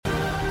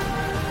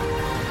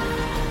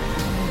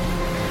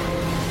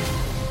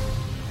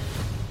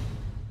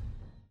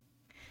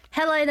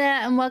Hello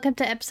there, and welcome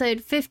to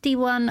episode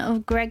 51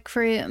 of Greg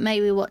Through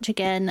May We Watch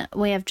Again.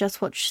 We have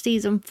just watched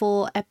season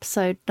 4,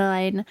 episode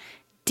 9,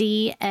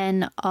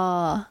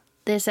 DNR.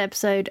 This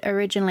episode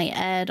originally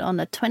aired on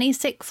the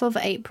 26th of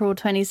April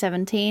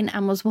 2017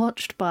 and was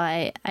watched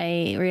by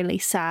a really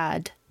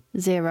sad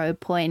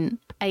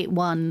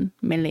 0.81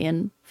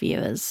 million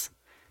viewers.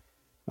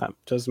 That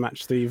does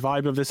match the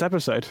vibe of this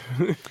episode.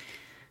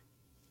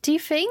 Do you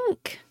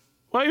think?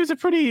 Well, it was a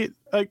pretty,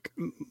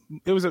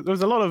 there was a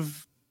lot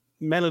of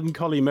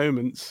melancholy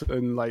moments,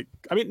 and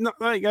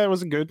there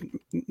was a good,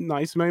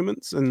 nice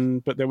moments,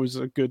 but there was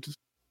a good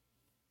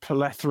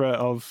plethora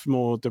of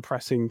more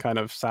depressing kind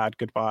of sad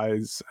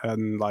goodbyes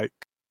and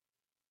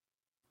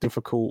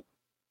difficult,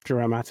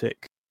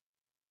 dramatic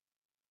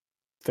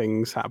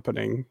things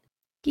happening.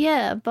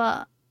 Yeah,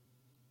 but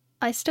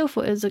I still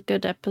thought it was a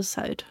good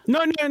episode.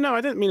 No,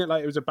 I didn't mean it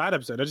like it was a bad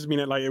episode. I just mean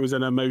it like it was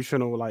an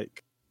emotional,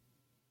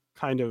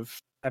 kind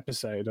of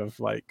episode of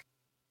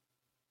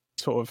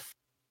sort of,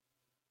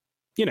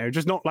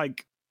 just not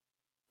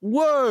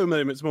whoa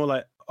moments, more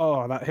like,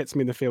 oh, that hits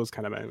me in the feels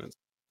kind of moments.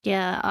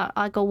 Yeah,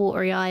 I got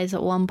watery eyes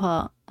at one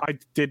part. I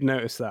did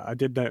notice that. I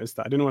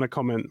didn't want to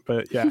comment,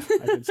 but yeah,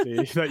 I did see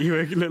that you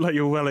looked like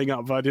you were welling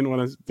up, but I didn't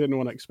want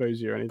to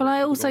expose you or anything. But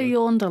I also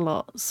yawned a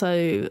lot,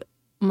 so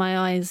my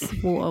eyes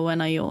water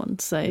when I yawn.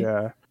 So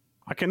yeah,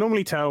 I can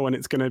normally tell when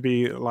it's going to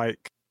be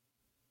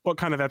what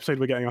kind of episode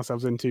we're getting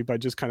ourselves into by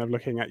just kind of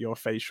looking at your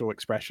facial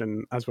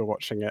expression as we're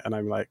watching it, and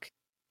I'm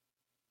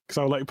because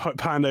I'll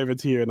pan over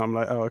to you, and I'm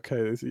like, oh,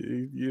 okay,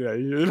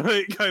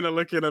 you're kind of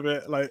looking a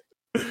bit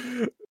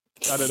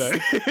I don't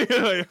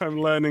know. I'm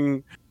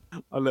learning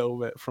a little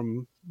bit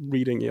from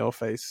reading your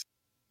face.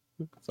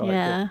 So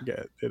yeah. I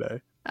get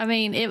it, I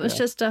mean, it was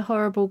just a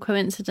horrible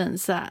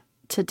coincidence that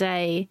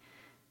today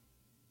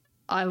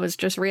I was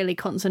just really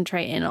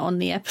concentrating on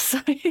the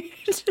episode.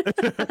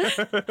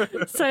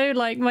 So,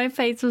 my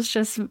face was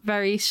just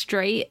very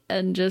straight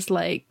and just,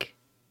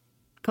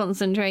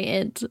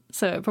 concentrated.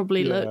 So it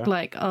probably looked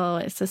like, oh,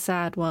 it's a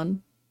sad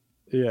one.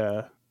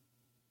 Yeah.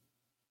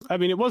 I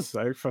mean, it was,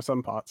 though, for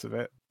some parts of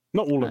it.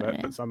 Not all of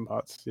it, but some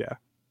parts, yeah.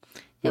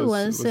 It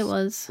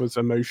was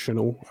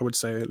emotional, I would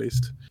say, at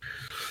least.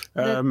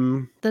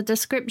 The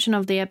description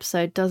of the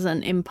episode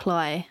doesn't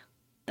imply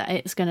that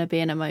it's going to be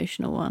an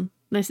emotional one.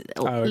 This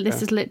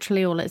is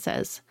literally all it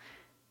says.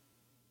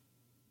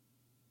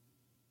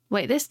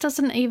 Wait, the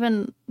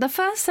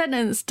first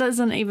sentence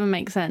doesn't even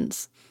make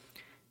sense.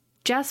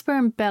 Jasper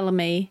and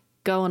Bellamy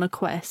go on a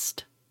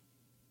quest.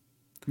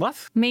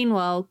 What?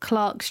 Meanwhile,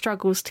 Clark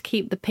struggles to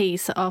keep the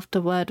peace after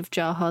word of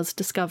Jaha's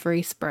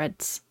discovery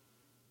spreads.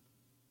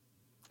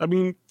 I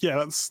mean, yeah,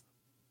 that's...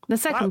 The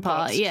second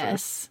part,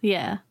 yes. True.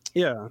 Yeah.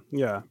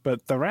 Yeah.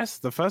 But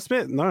the first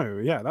bit, no.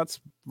 Yeah,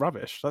 that's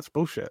rubbish. That's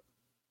bullshit.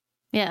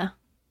 Yeah.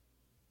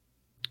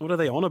 What are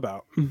they on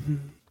about?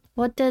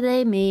 What do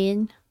they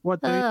mean?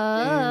 What do they mean?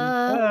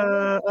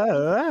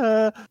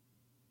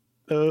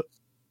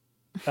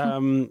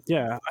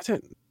 Yeah, I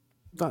don't...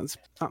 That's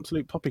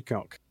absolute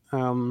poppycock. They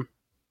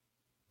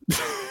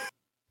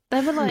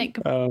were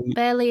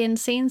barely in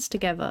scenes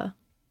together.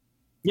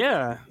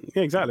 Yeah,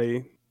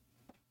 exactly.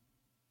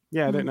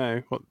 Yeah, I don't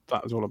know what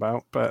that was all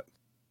about, but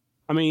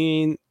I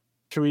mean,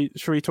 should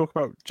we talk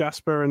about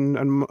Jasper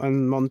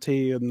and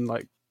Monty and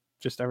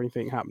just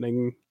everything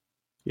happening,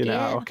 at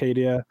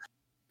Arcadia?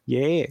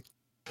 Yeah.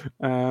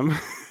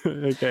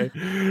 Okay.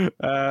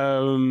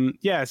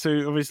 Yeah.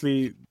 So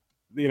obviously,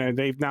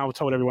 they've now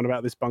told everyone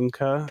about this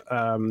bunker.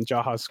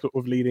 Jaha's sort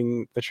of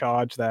leading the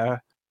charge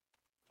there.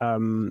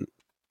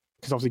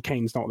 Because obviously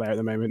Kane's not there at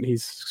the moment.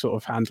 He's sort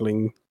of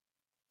handling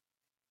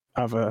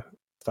other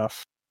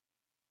stuff.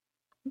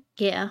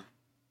 Yeah.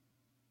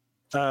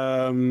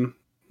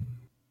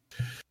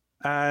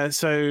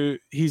 So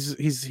he's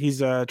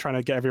trying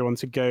to get everyone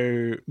to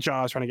go.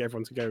 Jar's trying to get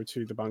everyone to go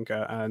to the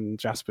bunker, and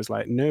Jasper's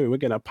like, "No, we're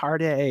gonna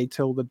party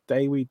till the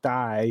day we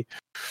die."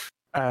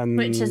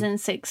 Which is in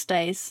 6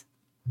 days.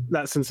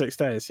 That's in 6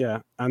 days, yeah.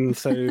 And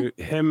so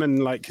him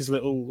and his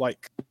little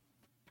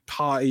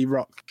party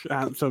rock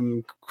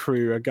anthem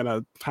crew are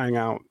gonna hang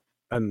out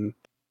and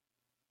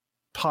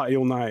party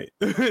all night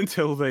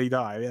until they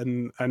die,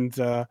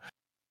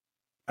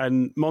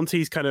 and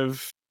Monty's kind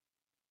of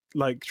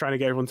trying to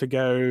get everyone to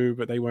go,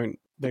 but they won't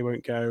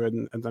go,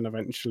 and then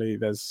eventually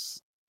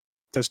there's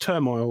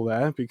turmoil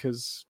there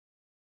because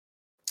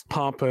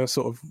Harper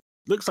sort of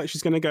looks like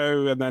she's gonna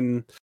go and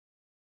then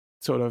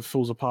sort of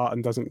falls apart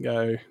and doesn't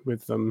go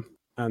with them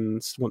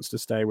and wants to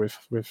stay with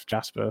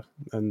Jasper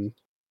and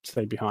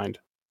stay behind.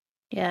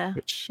 Yeah,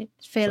 she's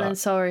feeling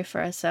sorry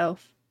for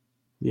herself.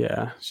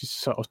 Yeah, she's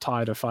sort of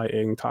tired of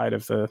fighting, tired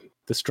of the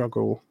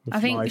struggle. I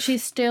think life.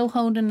 She's still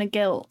holding the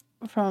guilt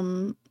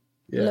from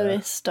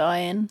Lewis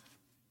dying.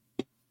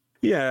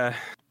 Yeah,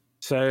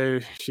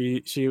 so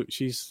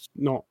she's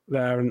not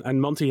there,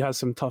 and Monty has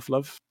some tough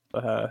love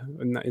for her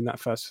in that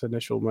first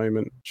initial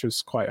moment, which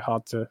was quite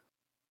hard to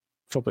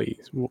probably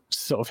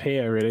sort of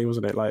hear, really,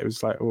 wasn't it? It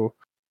was oh,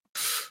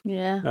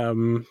 yeah,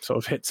 sort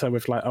of hits her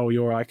with oh,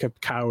 you're like a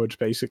coward,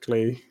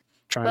 basically.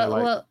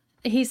 Well,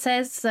 he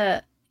says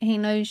that he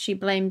knows she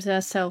blames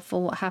herself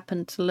for what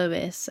happened to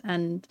Lewis,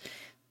 and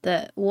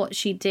that what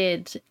she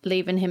did,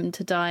 leaving him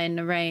to die in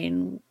the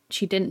rain,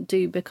 she didn't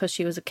do because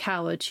she was a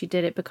coward. She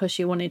did it because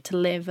she wanted to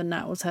live, and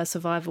that was her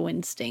survival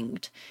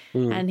instinct.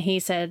 And he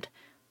said,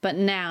 but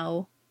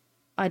now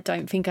I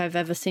don't think I've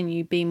ever seen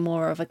you be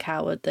more of a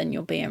coward than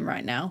you're being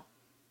right now.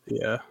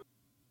 Yeah.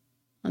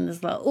 And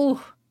it's like,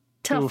 oh,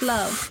 tough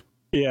love.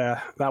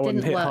 Yeah, that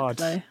one hit work, hard.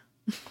 Though.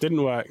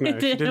 Didn't work, no. It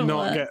did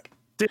not work.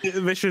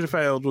 This should have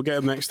failed. We'll get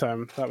him next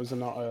time. That was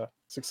not a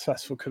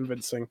successful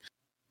convincing.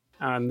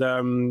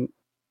 And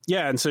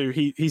yeah, and so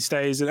he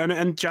stays,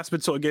 and Jasper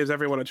sort of gives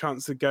everyone a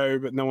chance to go,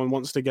 but no one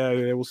wants to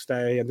go. They all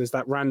stay, and there's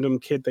that random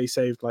kid they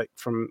saved like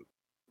from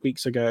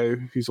weeks ago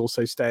who's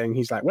also staying.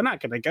 He's like, we're not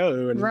gonna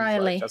go. And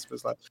Riley.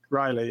 Jasper's like,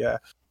 Riley,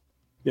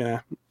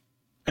 yeah,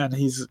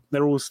 and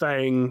they're all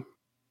staying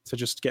to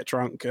just get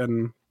drunk,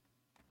 and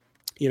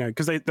you know,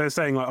 because they're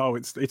saying like, oh,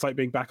 it's like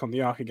being back on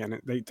the ark again.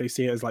 They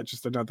see it as like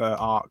just another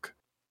arc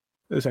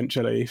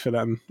essentially for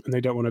them, and they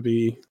don't want to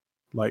be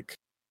like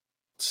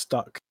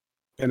stuck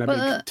in a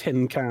big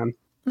tin can.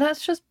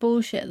 That's just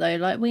bullshit though.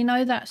 Like, we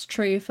know that's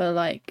true for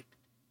like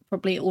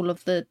probably all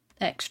of the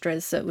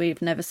extras that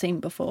we've never seen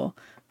before,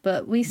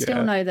 but we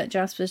still know that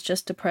Jasper's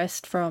just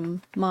depressed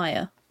from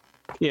Maya.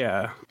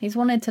 Yeah, he's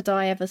wanted to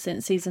die ever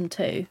since season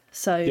 2,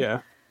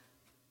 so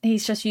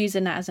he's just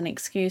using that as an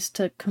excuse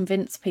to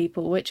convince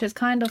people, which is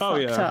kind of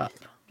fucked up.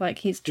 Like,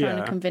 he's trying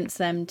to convince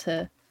them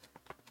to.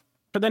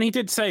 But then he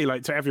did say,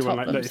 like, to everyone,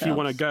 like, look, if you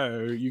want to go,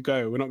 you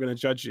go. We're not going to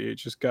judge you.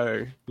 Just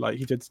go. Like,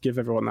 he did give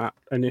everyone that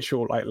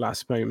initial, like,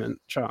 last moment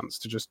chance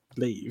to just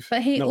leave.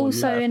 But he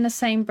also, in the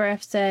same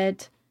breath,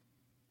 said,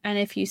 and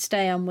if you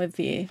stay, I'm with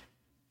you.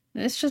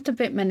 It's just a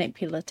bit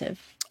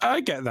manipulative.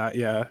 I get that,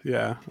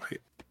 yeah.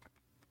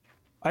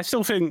 I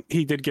still think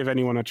he did give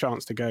anyone a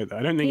chance to go, though.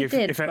 I don't think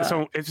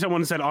if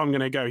someone said, I'm going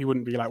to go, he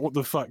wouldn't be like, what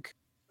the fuck?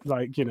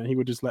 Like, you know, he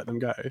would just let them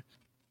go.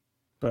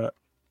 But,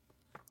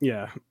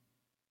 yeah.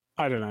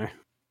 I don't know.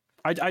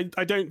 I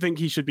don't think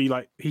he should be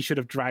like, he should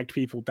have dragged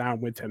people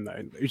down with him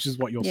though, which is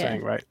what you're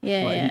saying, right?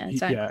 Yeah, like,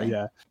 exactly.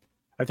 Yeah.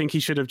 I think he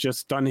should have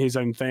just done his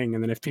own thing,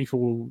 and then if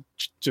people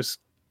just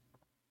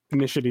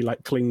initially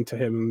like cling to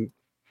him,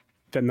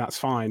 then that's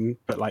fine.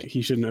 But like,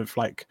 he shouldn't have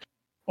like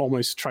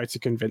almost tried to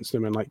convince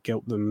them and like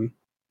guilt them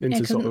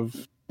into sort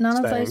of.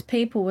 None of those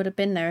people would have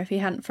been there if he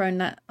hadn't thrown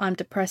that "I'm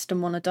depressed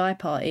and want to die"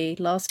 party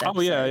last episode.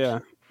 Oh yeah.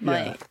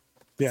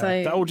 So,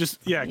 that all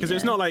just because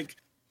it's not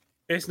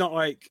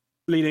like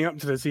leading up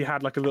to this, he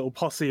had like a little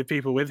posse of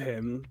people with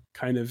him,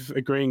 kind of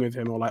agreeing with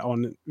him, or like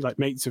on like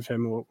mates of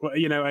him, or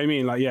you know what I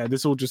mean? Like,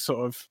 this all just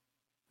sort of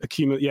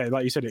accumulated. Yeah,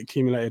 like you said, it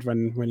accumulated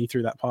when he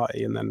threw that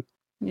party, and then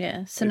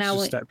So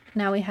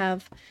now we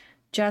have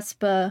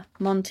Jasper,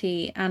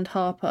 Monty, and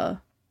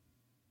Harper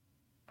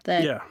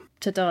there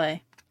to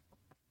die.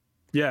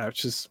 Yeah,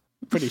 which is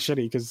pretty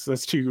shitty because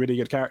there's 2 really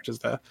good characters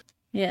there.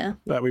 Yeah,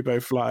 that we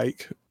both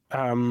like.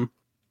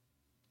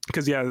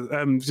 Because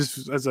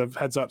just as a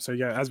heads up, so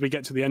as we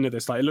get to the end of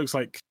this, like, it looks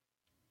like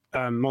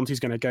Monty's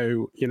going to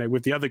go, you know,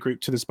 with the other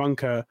group to this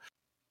bunker,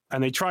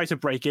 and they try to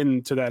break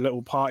into their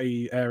little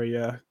party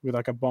area with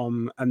like a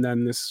bomb, and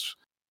then this,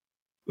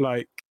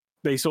 like,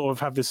 they sort of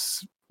have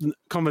this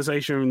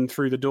conversation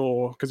through the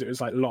door because it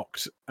was like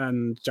locked,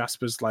 and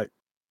Jasper's like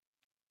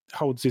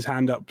holds his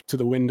hand up to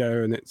the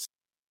window, and it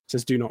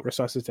says "Do not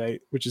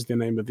resuscitate," which is the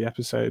name of the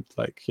episode.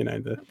 Like, you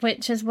know,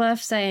 which is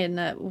worth saying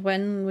that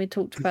when we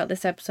talked about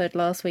this episode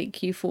last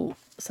week, you thought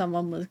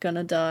someone was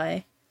gonna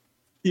die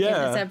in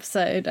this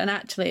episode, and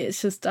actually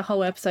it's just a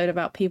whole episode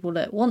about people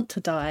that want to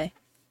die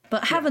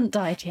but haven't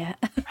died yet.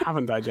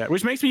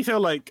 Which makes me feel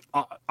like,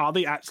 are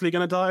they actually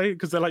gonna die?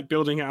 Because they're like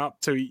building it up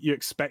to you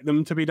expect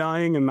them to be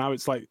dying, and now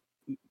it's like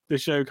the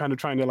show kind of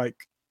trying to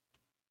like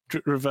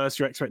reverse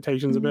your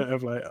expectations a bit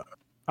of like,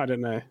 I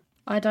don't know.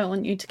 I don't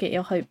want you to get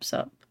your hopes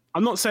up.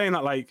 I'm not saying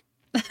that like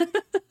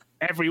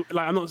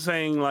I'm not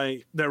saying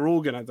like they're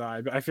all gonna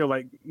die, but I feel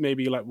like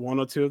maybe like 1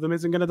 or 2 of them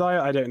isn't gonna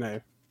die. I don't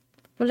know.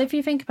 Well, if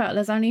you think about it,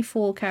 there's only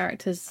 4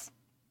 characters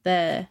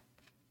there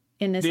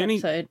in this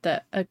episode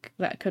that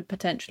could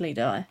potentially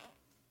die.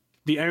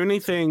 The only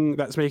thing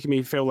that's making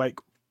me feel like,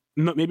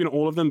 maybe not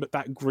all of them, but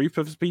that group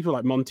of people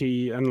like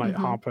Monty and like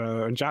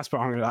Harper and Jasper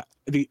aren't gonna die.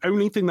 The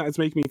only thing that is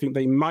making me think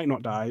they might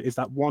not die is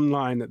that one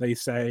line that they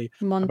say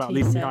Monty about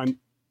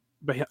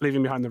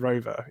leaving behind the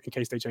rover in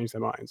case they change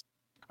their minds.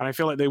 And I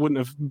feel like they wouldn't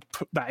have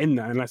put that in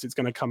there unless it's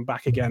going to come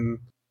back again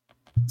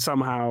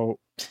somehow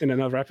in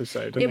another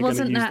episode. It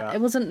wasn't that.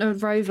 It wasn't the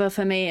rover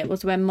for me. It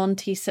was when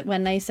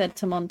they said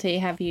to Monty,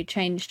 "Have you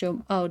changed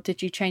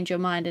did you change your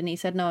mind?" And he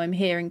said, "No, I'm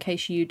here in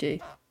case you do."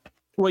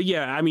 Well,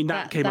 yeah, I mean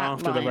that came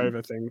after the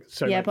rover thing.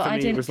 So yeah, like, but I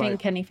didn't think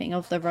like anything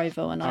of the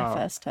rover when I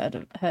first heard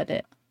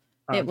it.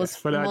 It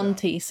was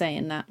Monty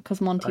saying that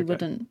because Monty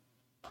wouldn't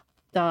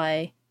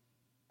die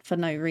for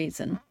no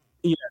reason.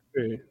 Yeah,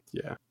 true.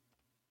 Yeah.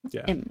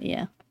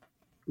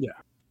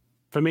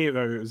 For me,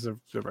 though, it was the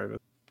rover.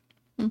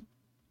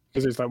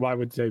 Because it's like, why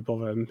would they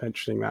bother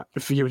mentioning that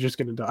if you were just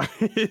going to die?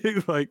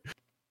 Like,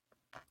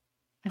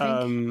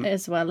 I think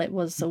as well, it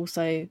was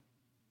also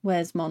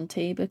where's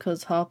Monty,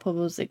 because Harper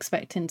was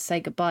expecting to say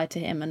goodbye to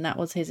him, and that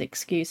was his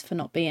excuse for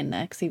not being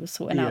there, because he was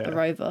sorting out the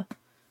rover.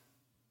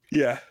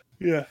 Yeah.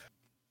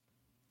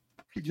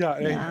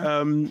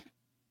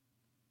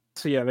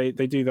 So yeah, they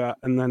do that,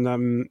 and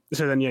then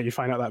you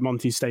find out that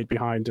Monty stayed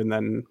behind, and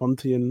then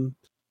Monty and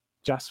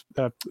it's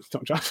not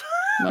Jasper.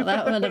 Well,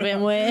 that would have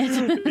been weird.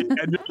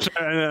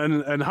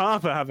 and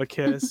Harper have a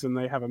kiss, and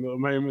they have a little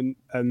moment,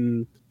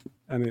 and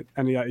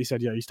he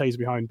said, he stays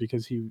behind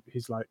because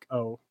he's like,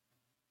 oh,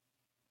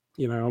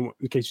 in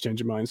case you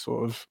change your mind,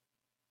 sort of,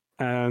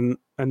 and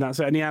that's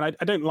it. And I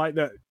don't like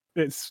that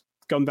it's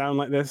gone down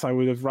like this. I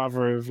would have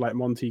rather have like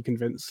Monty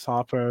convinced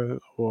Harper,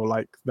 or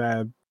like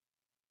their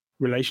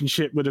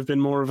relationship would have been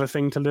more of a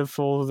thing to live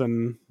for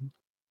than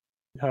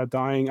her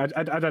dying. I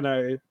don't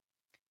know.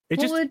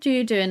 What would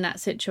you do in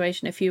that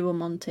situation if you were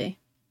Monty?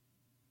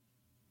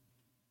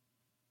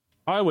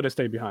 I would have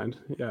stayed behind.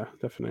 Yeah,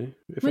 definitely.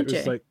 If would it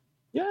was you? like,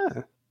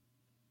 yeah.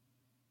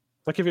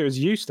 Like if it was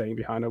you staying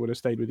behind, I would have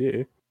stayed with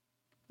you.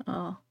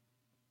 Oh.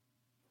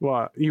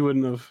 What? You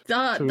wouldn't have?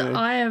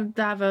 I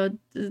have a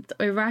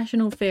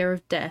irrational fear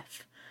of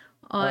death.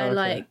 I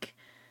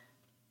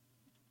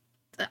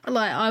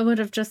would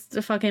have just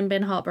fucking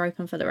been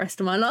heartbroken for the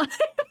rest of my life.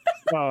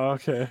 Oh,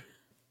 okay.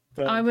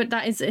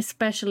 That is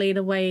especially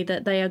the way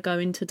that they are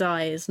going to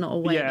die is not a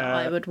way that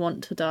I would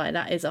want to die.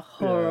 That is a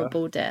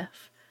horrible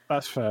death.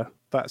 That's fair.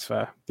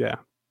 Yeah.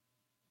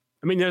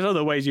 I mean, there's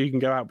other ways you can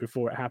go out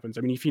before it happens.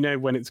 I mean, if you know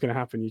when it's going to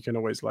happen, you can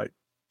always like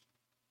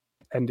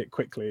end it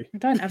quickly. I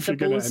don't have the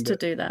balls to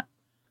do that.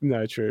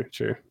 No, true.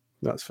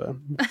 That's fair.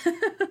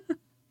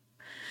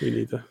 Me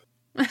neither.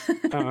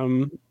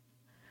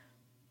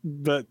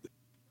 But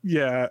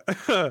yeah.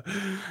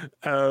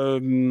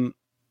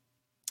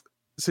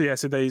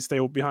 So they stay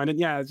all behind it.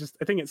 Yeah,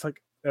 I think it's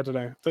like, I don't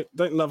know.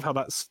 Don't love how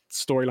that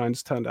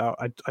storyline's turned out.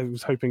 I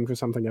was hoping for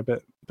something a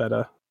bit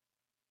better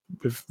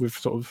with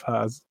sort of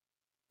her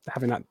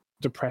having that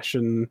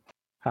depression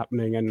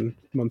happening and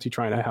Monty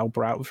trying to help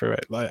her out through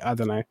it. Like, I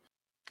don't know.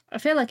 I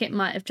feel like it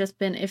might have just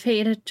been, if he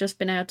had just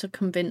been able to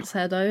convince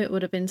her, though, it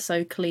would have been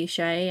so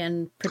cliche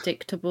and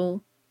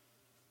predictable.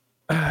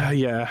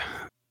 Yeah.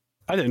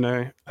 I don't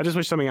know. I just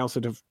wish something else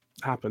would have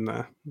happened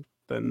there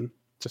than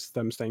just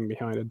them staying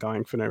behind and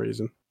dying for no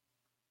reason.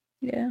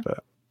 Yeah.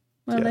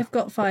 They've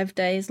got 5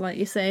 days, like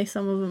you say.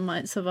 Some of them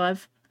might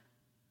survive.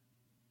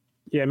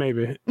 Yeah,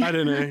 maybe. I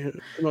don't know.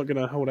 I'm not going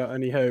to hold out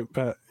any hope,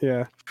 but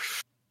yeah.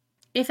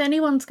 If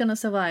anyone's going to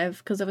survive,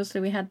 because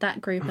obviously we had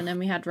that group and then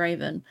we had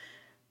Raven.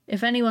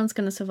 If anyone's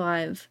going to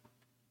survive,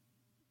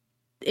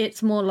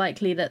 it's more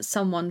likely that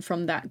someone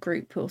from that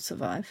group will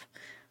survive.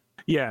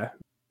 Yeah,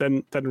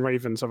 than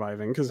Raven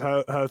surviving, because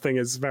her thing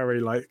is very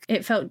like...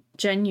 It felt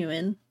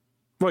genuine.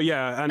 Well,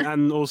 yeah,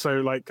 and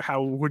also, like,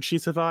 how would she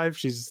survive?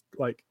 She's,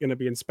 like, going to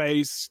be in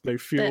space, no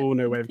fuel,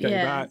 no way of getting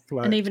back.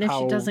 Like, and even if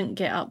she doesn't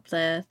get up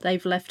there,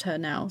 they've left her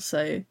now,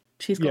 so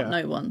she's got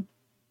no one.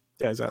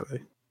 Yeah,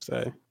 exactly.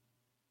 So,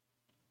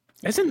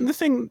 isn't the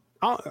thing...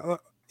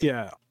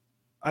 yeah,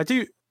 I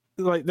do...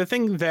 Like, the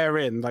thing they're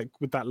in, like,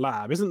 with that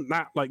lab, isn't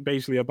that, like,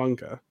 basically a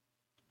bunker?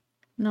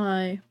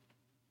 No.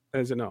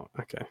 Is it not?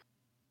 Okay.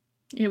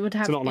 It would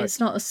have... It's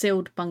not a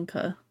sealed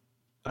bunker.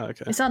 Oh,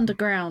 okay. It's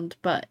underground,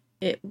 but...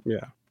 It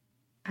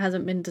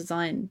hasn't been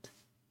designed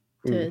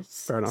to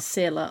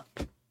seal up.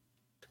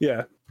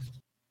 Yeah,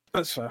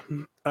 that's fair.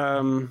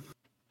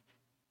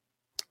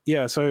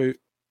 Yeah, so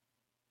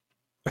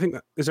I think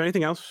is there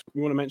anything else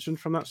you want to mention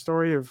from that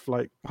story of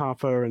like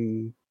Harper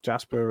and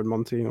Jasper and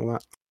Monty and all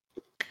that?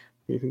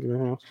 Can you think of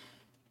anything else?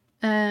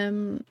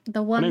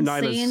 The one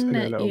scene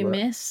that you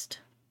missed.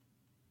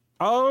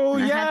 Oh,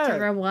 I had to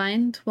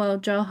rewind while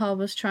Jaha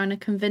was trying to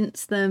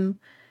convince them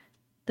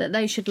that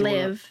they should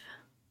live.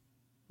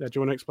 Yeah, do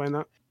you want to explain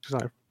that?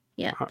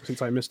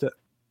 Since I missed it.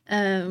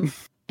 When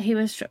he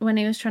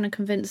was trying to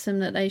convince them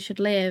that they should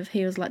live,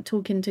 he was like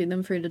talking to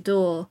them through the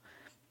door,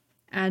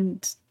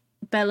 and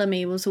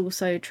Bellamy was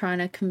also trying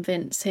to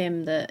convince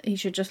him that he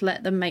should just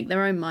let them make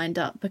their own mind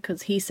up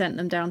because he sent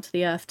them down to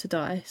the earth to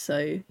die,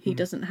 so he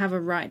doesn't have a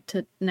right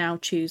to now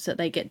choose that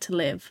they get to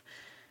live.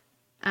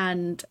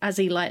 And as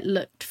he like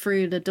looked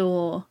through the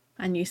door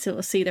and you sort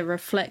of see the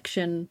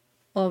reflection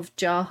of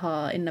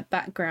Jaha in the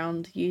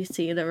background, you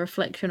see the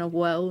reflection of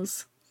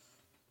Wells.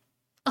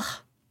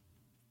 Oh,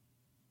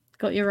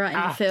 got you right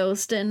in the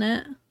feels, didn't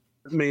it?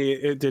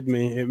 It did,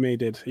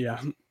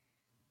 yeah.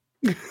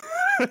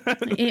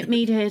 It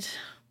did.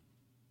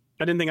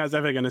 I didn't think I was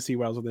ever going to see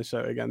Wells on this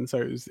show again, so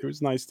it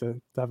was nice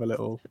to have a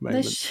little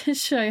moment. This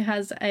show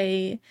has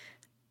a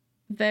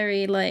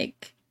very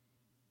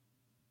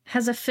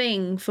has a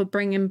thing for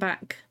bringing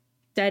back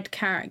dead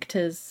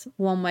characters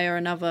one way or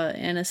another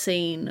in a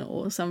scene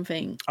or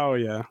something. Oh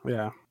yeah.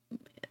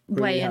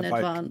 Way in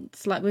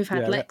advance. Like we've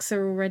had Lexa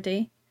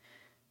already.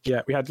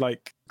 Yeah, we had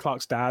like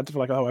Clark's dad for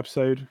like a whole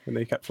episode and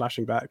they kept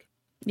flashing back.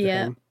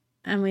 Yeah.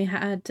 And we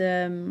had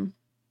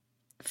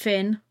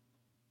Finn.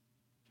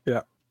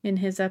 Yeah. In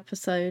his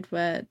episode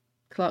where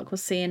Clark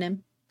was seeing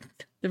him.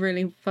 The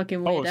really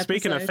fucking weird episode.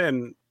 Speaking of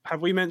Finn,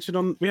 Have we mentioned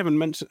on? We haven't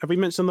mentioned. Have we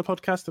mentioned on the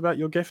podcast about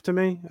your gift to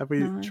me? Have we?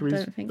 No, I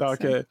don't think so.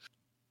 Okay.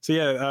 So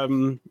yeah,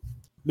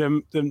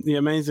 the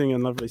amazing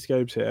and lovely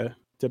Scobes here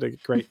did a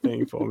great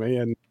thing for me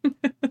and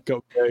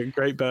got a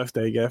great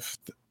birthday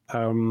gift.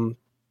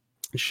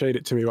 Showed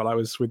it to me while I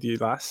was with you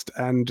last,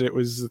 and it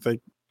was I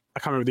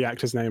can't remember the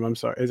actor's name. I'm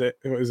sorry.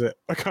 What is it?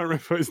 I can't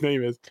remember what his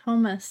name is.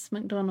 Thomas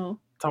McDonald.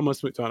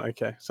 Thomas McDonald.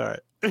 Okay, sorry.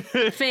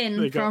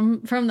 Finn from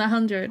the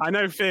 100. I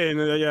know Finn.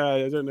 Yeah,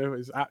 I don't know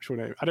his actual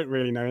name. I don't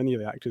really know any of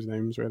the actors'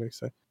 names really,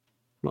 so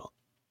not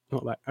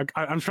that.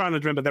 I'm trying to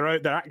remember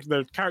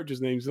their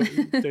characters' names.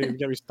 Don't even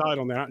get me started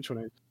on their actual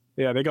names.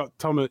 Yeah, they got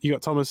Thomas. You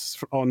got Thomas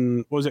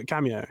on. What was it?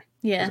 Cameo.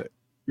 Yeah.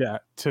 Yeah.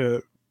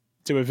 To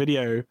do a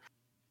video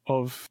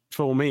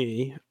for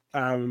me,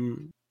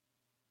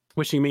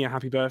 wishing me a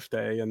happy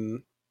birthday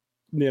and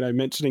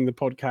mentioning the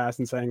podcast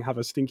and saying have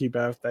a stinky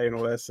birthday and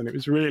all this, and it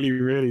was really,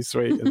 really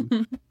sweet and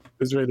it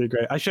was really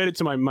great. I showed it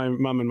to my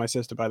mum and my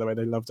sister, by the way.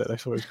 They loved it. They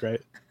thought it was great.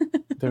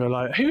 They were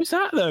like, who's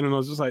that then? And I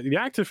was just like, the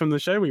actor from the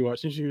show we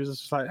watched, and she was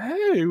just like,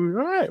 hey, all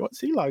right, what's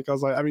he like? I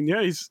was like, I mean,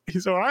 yeah, he's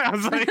all right. I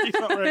was like, he's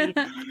not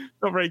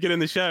very good in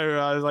the show.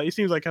 I was like, he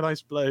seems like a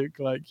nice bloke,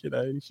 like,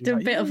 and she's a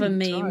like, bit of a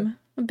meme.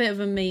 A bit of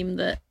a meme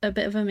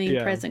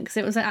present, because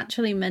it was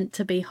actually meant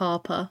to be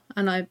Harper,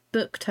 and I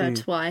booked her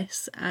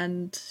twice,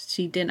 and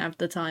she didn't have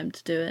the time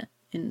to do it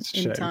in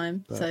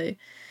time. But, so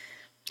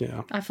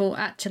yeah, I thought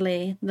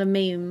actually the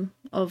meme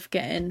of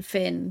getting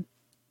Finn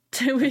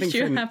to wish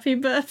you a happy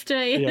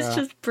birthday is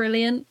just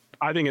brilliant.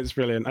 I think it's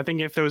brilliant. I think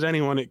if there was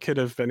anyone it could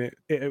have been,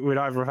 it would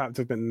either have had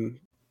to have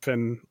been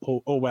Finn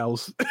or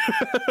Wells.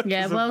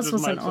 Yeah, Wells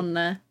wasn't on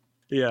there.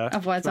 Yeah,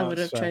 otherwise I would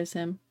have chose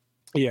him.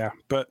 Yeah,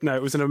 but no,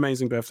 it was an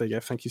amazing birthday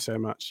gift. Thank you so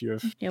much. You're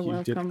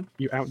welcome.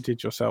 You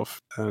outdid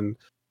yourself, and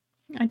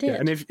I did. Yeah,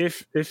 and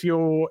if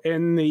you're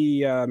in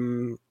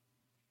the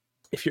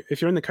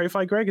if you're in the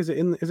Ko-fi, Greg, is it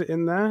in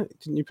there?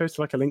 Didn't you post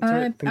like a link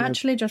to it? I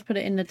actually just put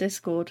it in the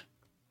Discord.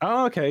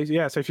 Oh, okay.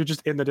 Yeah, so if you're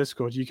just in the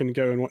Discord, you can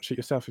go and watch it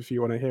yourself if you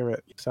want to hear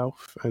it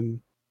yourself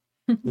and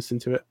listen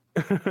to it.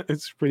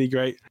 It's pretty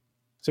great.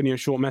 It's only a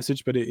short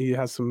message, but he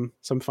has some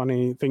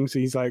funny things.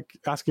 He's like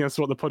asking us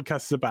what the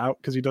podcast is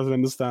about because he doesn't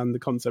understand the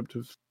concept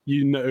of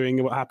you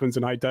knowing what happens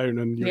and I don't.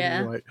 And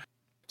you're like,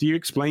 do you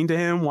explain to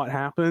him what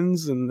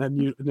happens? And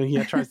then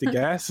he tries to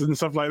guess and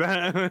stuff like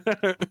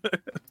that.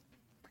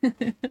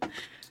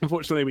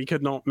 Unfortunately, we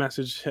could not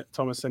message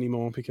Thomas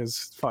anymore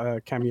because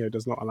Cameo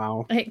does not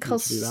allow. It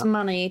costs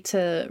money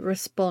to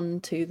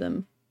respond to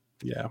them.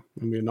 Yeah,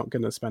 and we're not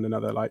going to spend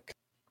another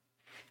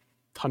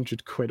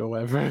 £100 or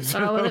whatever.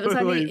 So, well, it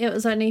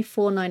was only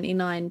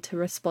 $4.99 to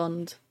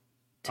respond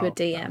to a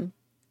DM.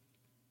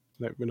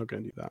 No, we're not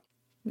going to do that.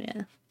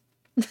 Yeah.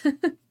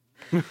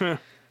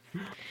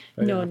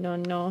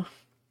 No.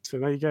 So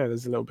there you go.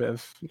 There's a little bit of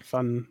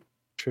fun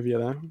trivia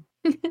there.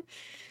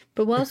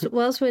 But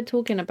whilst we're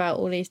talking about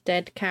all these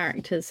dead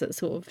characters that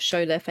sort of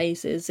show their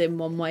faces in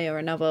one way or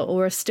another,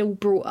 or are still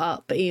brought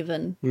up,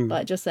 even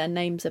like just their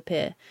names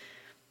appear.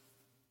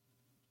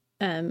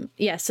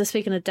 So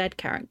speaking of dead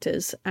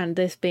characters, and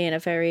this being a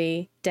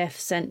very death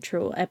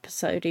central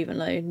episode, even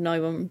though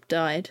no one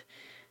died,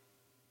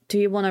 do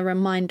you want a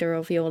reminder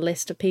of your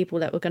list of people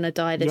that were going to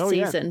die this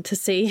season to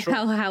see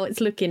how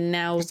it's looking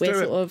now?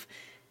 We're sort of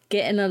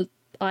getting an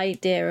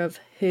idea of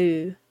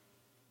who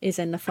is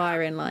in the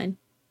firing line.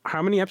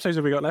 How many episodes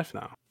have we got left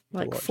now?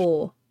 Like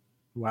 4.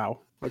 Wow.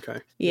 Okay.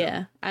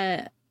 Yeah.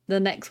 The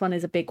next one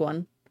is a big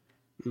one.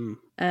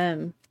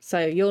 So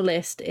your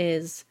list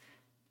is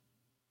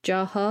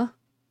Jaha,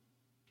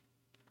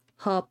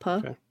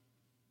 Harper,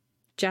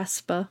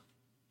 Jasper,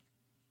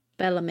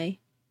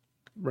 Bellamy,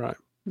 right,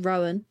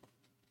 Rowan,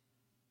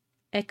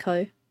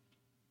 Echo,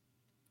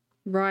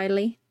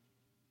 Riley,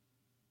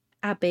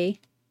 Abby,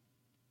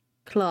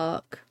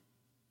 Clark,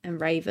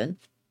 and Raven.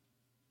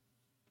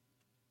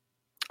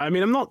 I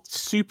mean, I'm not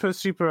super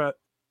surprised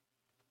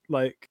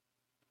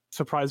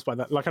by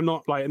that. Like, I'm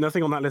not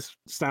nothing on that list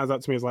stands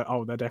out to me as like,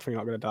 oh, they're definitely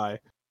not going to die.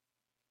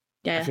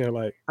 Yeah. I feel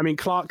like, I mean,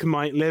 Clark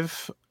might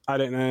live. I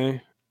don't know.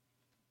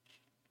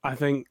 I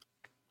think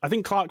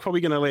Clark's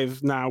probably going to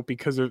live now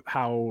because of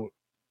how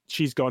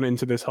she's gone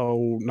into this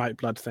whole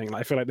Nightblood thing. Like,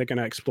 I feel like they're going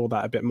to explore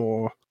that a bit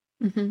more.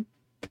 Mm-hmm.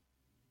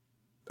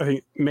 I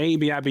think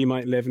maybe Abby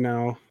might live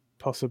now,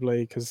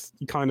 possibly, because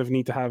you kind of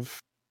need to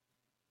have.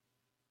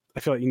 I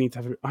feel like you need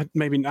to have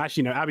maybe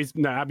actually no. Abby's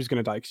going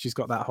to die because she's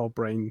got that whole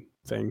brain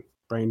tumor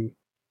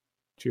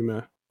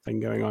thing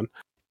going on.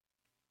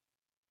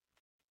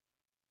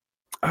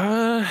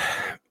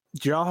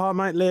 Jaha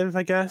might live,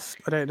 I guess.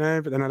 I don't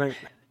know, but then I don't.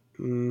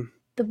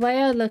 The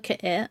way I look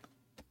at it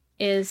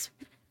is,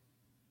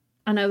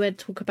 I know we'll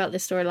talk about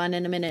this storyline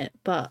in a minute,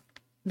 but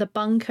the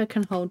bunker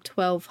can hold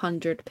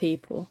 1,200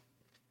 people.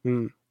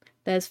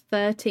 There's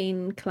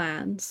 13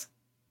 clans.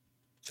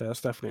 So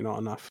that's definitely not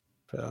enough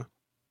for.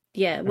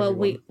 Yeah, well,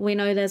 we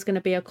know there's going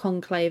to be a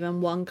conclave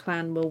and one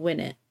clan will win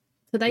it.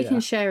 So they can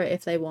share it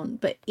if they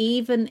want. But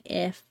even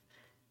if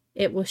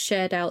it was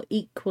shared out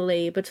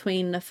equally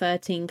between the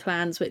 13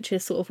 clans, which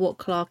is sort of what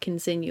Clark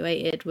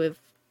insinuated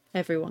with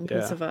everyone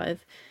can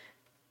survive,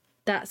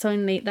 that's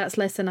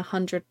less than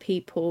 100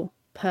 people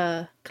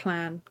per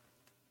clan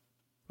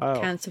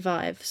can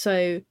survive.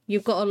 So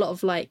you've got a lot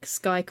of like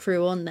sky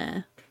crew on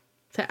there.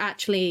 So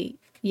actually,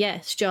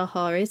 yes,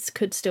 Jahar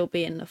could still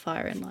be in the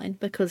firing line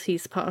because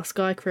he's part of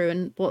sky crew,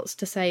 and what's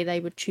to say they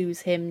would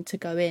choose him to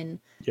go in?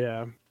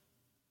 Yeah.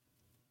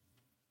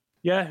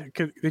 Yeah.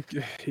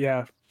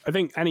 I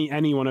think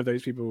any one of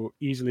those people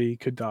easily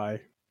could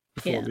die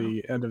before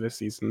the end of this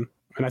season,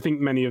 and I think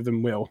many of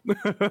them will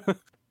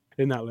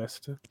in that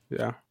list.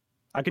 Yeah,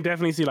 I can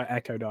definitely see like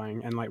Echo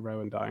dying and like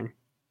Rowan dying.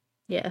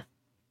 Yeah,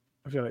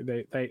 I feel like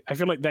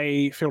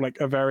they feel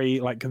like a very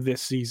like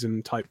this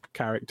season type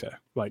character.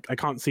 Like I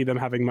can't see them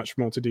having much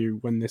more to do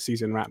when this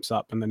season wraps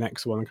up and the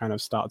next one kind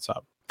of starts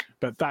up.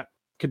 But that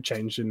could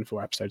change in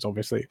 4 episodes,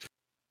 obviously.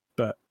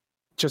 But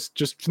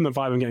just from the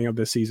vibe I'm getting of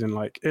this season,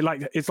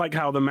 it's like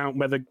how the Mount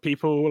Weather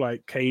people,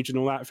 like Cage and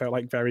all that, felt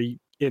like very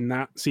in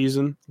that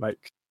season.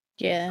 Like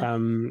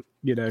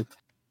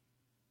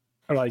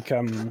like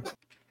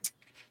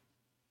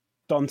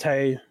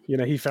Dante,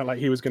 he felt like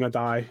he was gonna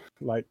die,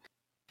 like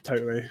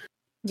totally.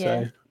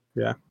 Yeah. So,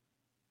 yeah.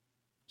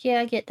 Yeah,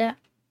 I get that.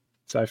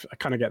 So I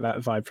kind of get that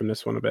vibe from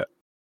this one a bit.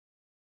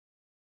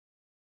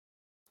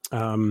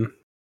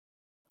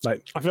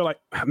 Like I feel like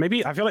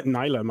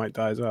Nyla might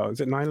die as well.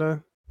 Is it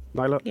Nyla?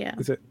 Yeah.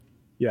 Is it?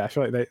 Yeah, I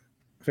feel like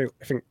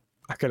I think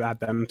I could add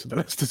them to the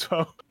list as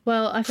well.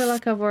 Well, I feel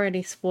like I've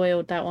already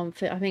spoiled that one.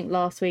 I think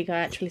last week I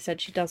actually said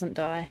she doesn't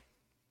die.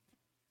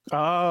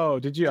 Oh,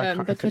 did you?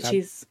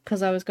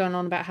 Because I was going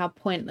on about how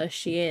pointless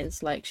she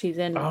is. Like she's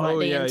in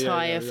the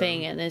entire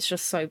thing, and it's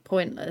just so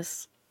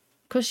pointless.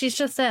 Because she's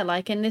just there,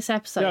 like in this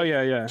episode. Oh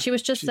yeah. She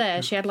was just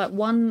there. She had like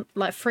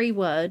 3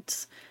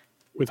 words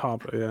with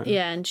Harper. Yeah.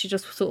 Yeah, and she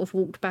just sort of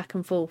walked back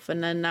and forth,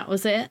 and then that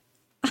was it.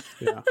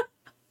 Yeah.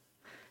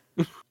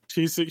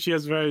 She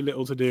has very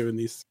little to do in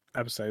these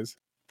episodes.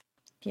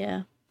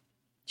 Yeah.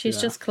 She's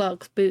just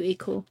Clark's booty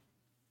call.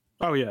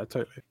 Oh yeah,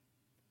 totally.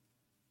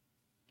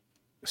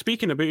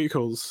 Speaking of booty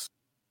calls,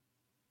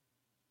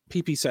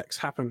 PP sex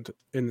happened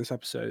in this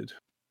episode.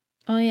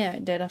 Oh yeah,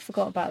 it did. I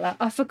forgot about that.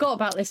 I forgot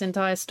about this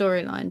entire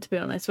storyline, to be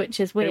honest, which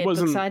is weird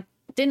because I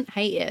didn't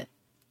hate it.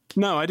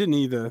 No, I didn't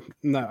either.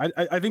 No,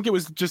 I think it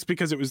was just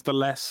because it was the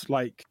less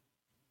like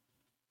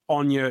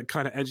on your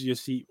kind of edge of your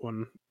seat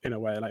one in a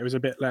way. Like it was a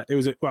bit like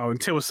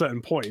until a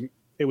certain point,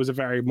 it was a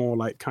very more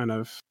like kind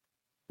of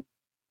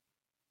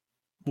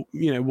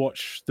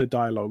watch the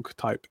dialogue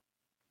type.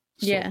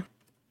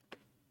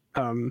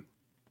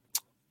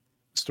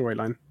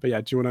 Storyline. But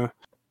yeah, do you want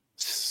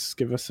to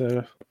give us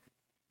a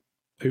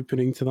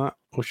opening to that?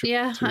 Or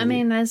I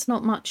mean, there's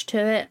not much to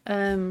it.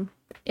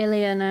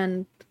 Ilian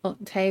and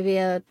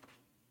Octavia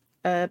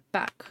are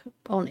back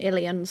on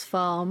Ilian's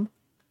farm.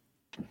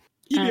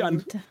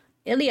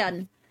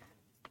 Ilian.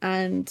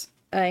 And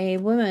a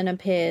woman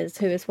appears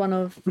who is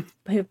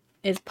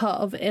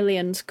part of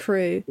Ilian's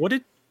crew. What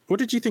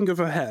did you think of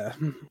her hair?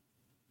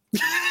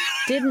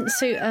 Didn't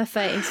suit her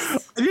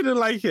face. I didn't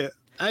like it.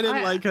 I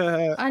didn't like her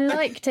hair. I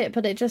liked it,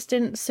 but it just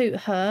didn't suit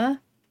her.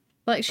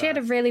 Like she had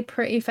a really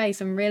pretty face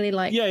and really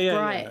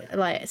bright,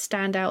 like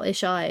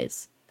standout-ish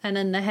eyes, and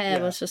then the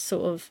hair was just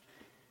sort of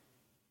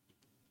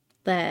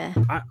there.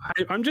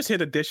 I'm just here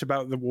to dish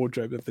about the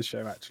wardrobe of the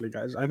show, actually,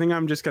 guys. I think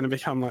I'm just going to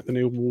become like the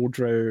new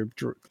wardrobe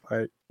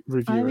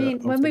reviewer. I mean,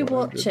 when we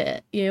watch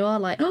it, you are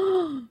like,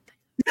 oh,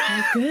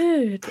 so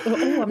good. Or,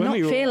 oh, I'm not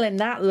feeling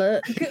that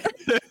look.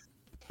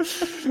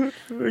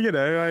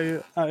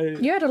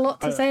 You had a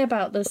lot to say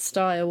about the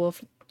style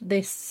of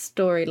this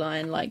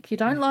storyline. Like, you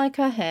don't like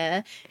her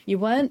hair. You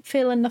weren't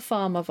feeling the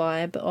farmer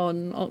vibe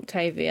on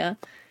Octavia.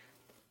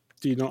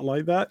 Do you not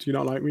like that? Do you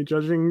not like me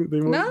judging the...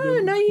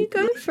 No, you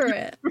go for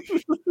it.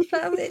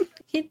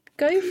 You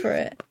go for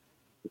it.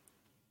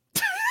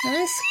 I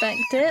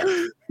respect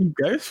it. You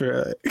go for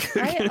it.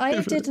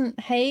 I didn't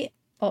hate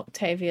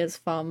Octavia's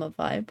farmer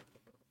vibe.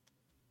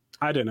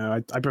 I don't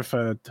know. I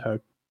preferred her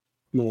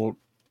more,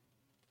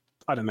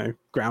 I don't know,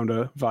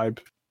 grounder vibe.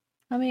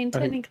 I mean,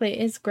 technically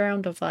it is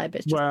grounder vibe.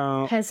 It's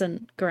just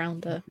peasant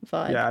grounder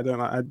vibe. Yeah, I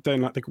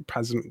don't like the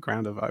peasant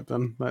grounder vibe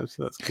then. Let's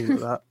call it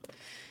that.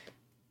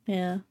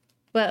 Yeah.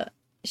 Well,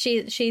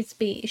 she'd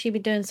be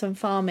doing some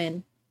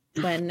farming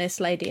when this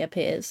lady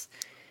appears.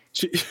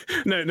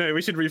 No,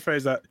 we should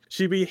rephrase that.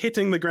 She'd be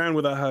hitting the ground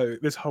with a hoe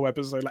this whole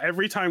episode. Like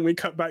every time we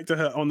cut back to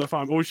her on the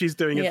farm, all she's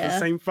doing is the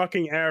same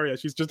fucking area.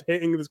 She's just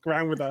hitting this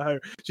ground with a hoe.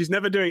 She's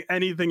never doing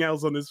anything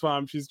else on this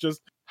farm. She's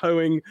just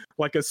hoeing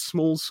like a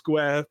small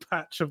square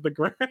patch of the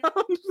ground.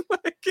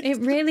 It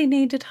really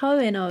needed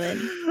hoeing, Owen.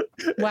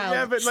 Wow,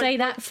 yeah, say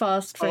that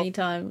fast 3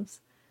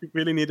 times. It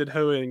really needed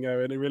hoeing,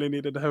 Owen. It really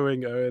needed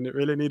hoeing, Owen. It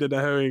really needed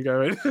a hoeing,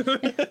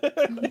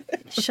 Owen.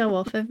 Show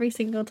off every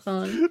single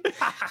time.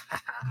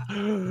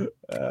 But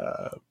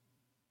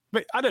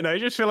I don't know. I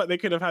just feel like they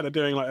could have had her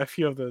doing like a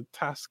few of the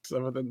tasks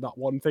other than that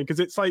one thing, because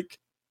it's like,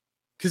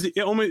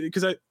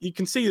 you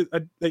can see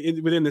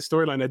within this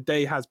storyline a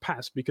day has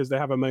passed because they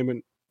have a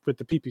moment with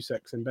the pee-poo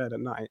sex in bed at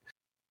night,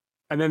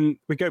 and then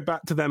we go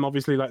back to them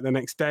obviously like the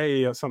next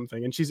day or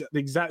something, and she's at the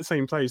exact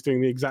same place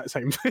doing the exact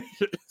same thing.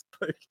 It's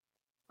like,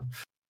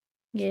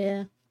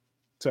 Yeah.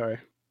 Sorry.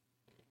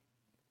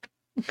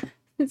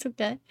 It's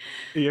okay.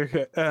 You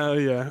okay?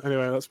 Yeah.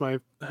 Anyway, that's my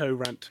hoe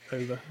rant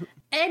over.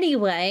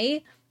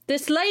 Anyway,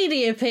 this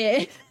lady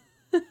appeared.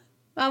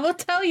 I will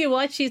tell you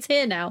why she's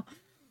here now.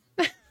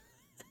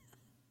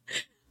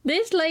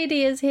 This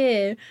lady is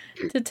here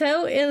to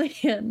tell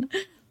Ilian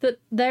that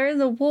there is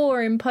a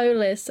war in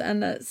Polis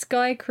and that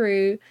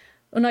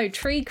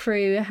Tree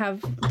Crew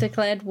have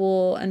declared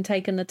war and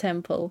taken the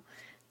temple.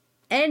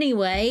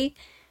 Anyway,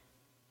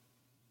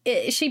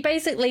 she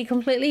basically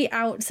completely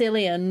outs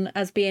Ilian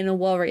as being a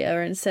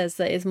warrior and says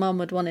that his mum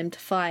would want him to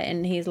fight,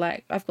 and he's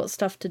like, I've got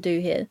stuff to do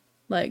here.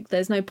 Like,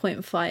 there's no point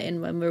in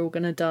fighting when we're all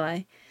gonna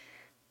die.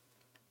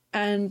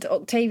 And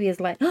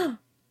Octavia's like, oh,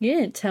 you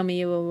didn't tell me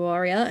you were a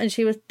warrior. And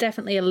she was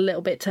definitely a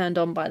little bit turned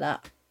on by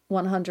that.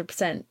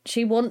 100%.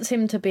 She wants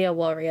him to be a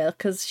warrior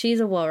because she's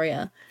a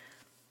warrior.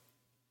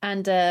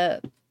 And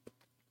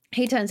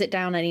he turns it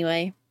down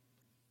anyway.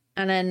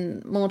 And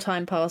then more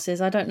time passes.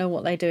 I don't know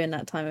what they do in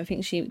that time. I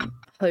think she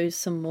hoes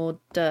some more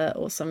dirt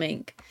or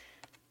something.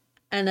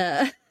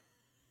 And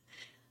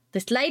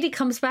this lady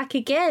comes back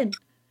again.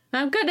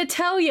 I'm going to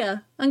tell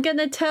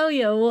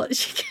you what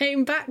she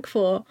came back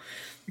for.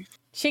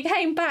 She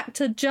came back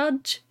to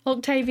judge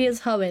Octavia's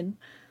hoeing.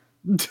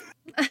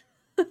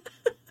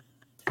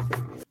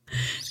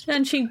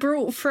 And she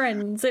brought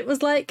friends. It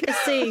was like a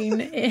scene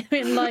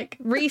in like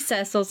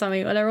recess or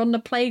something where they're on the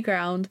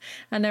playground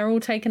and they're all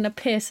taking a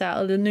piss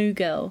out of the new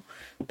girl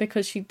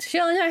because she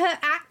her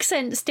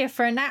accent's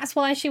different. That's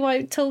why she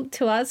won't talk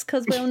to us,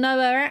 because we'll know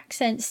her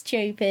accent's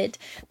stupid.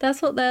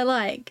 That's what they're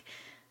like.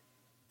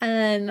 And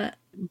then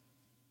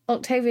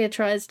Octavia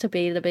tries to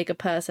be the bigger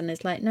person.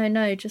 It's like,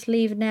 no, just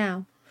leave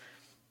now.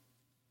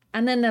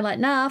 And then they're like,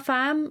 nah,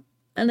 fam.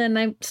 And then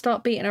they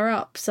start beating her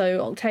up.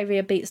 So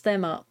Octavia beats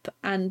them up.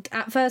 And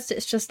at first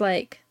it's just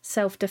like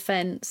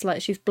self-defense.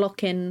 Like she's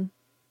blocking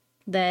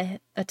their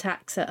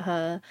attacks at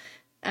her.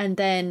 And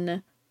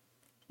then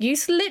you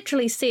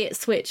literally see it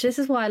switch. This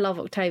is why I love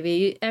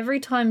Octavia. Every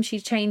time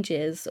she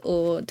changes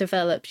or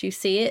develops, you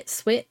see it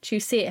switch. You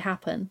see it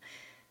happen.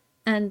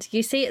 And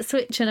you see it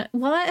switch. And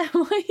why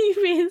are you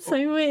being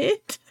so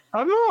weird?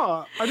 I'm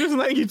not. I'm just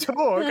letting you talk.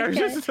 Okay. I'm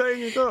just letting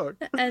you talk.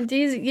 And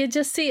you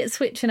just see it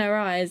switch in her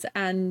eyes,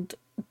 and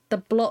the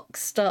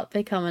blocks start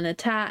becoming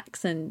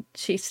attacks, and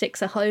she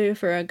sticks a hoe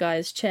through a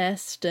guy's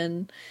chest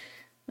and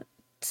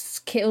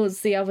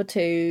kills the other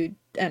two,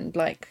 and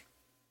like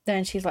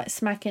then she's like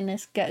smacking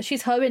this girl.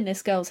 She's hoeing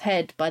this girl's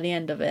head by the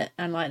end of it,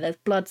 and like there's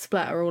blood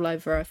splatter all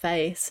over her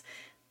face.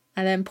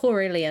 And then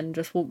poor Ilian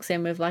just walks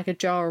in with like a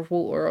jar of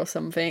water or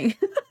something.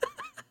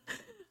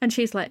 And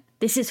she's like,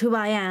 this is who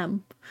I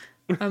am.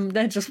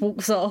 Then just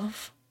walks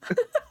off.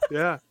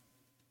 Yeah.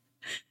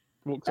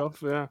 Walks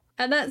off, yeah.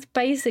 And that's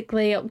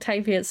basically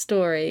Octavia's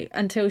story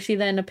until she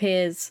then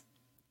appears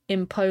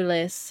in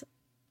Polis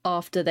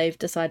after they've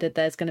decided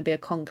there's going to be a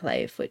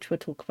conclave, which we'll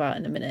talk about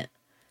in a minute.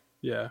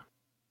 Yeah.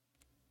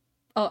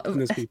 Oh, and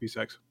there's pee-pee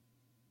sex.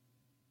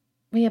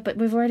 Yeah, but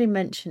we've already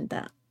mentioned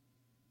that.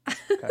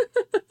 Okay.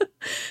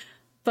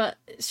 But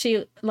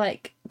she,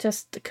 like,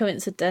 just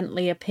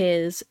coincidentally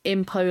appears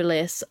in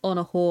Polis on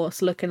a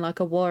horse looking like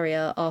a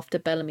warrior after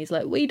Bellamy's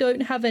like, we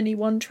don't have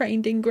anyone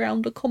trained in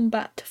ground or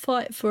combat to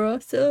fight for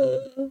us.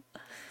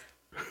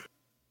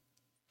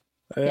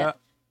 Yeah.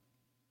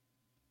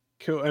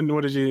 Cool. And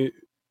what did you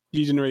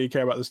didn't really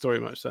care about the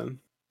story much then?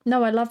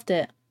 No, I loved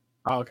it.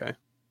 Oh, okay.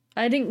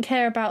 I didn't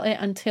care about it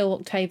until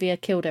Octavia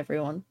killed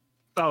everyone.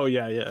 Oh,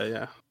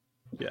 yeah.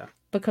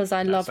 Because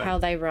I love how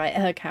they write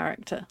her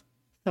character.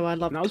 So I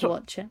love to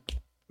watch it.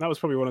 That was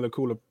probably one of the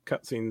cooler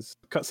cutscenes.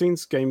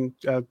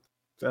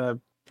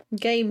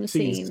 Game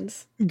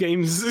scenes.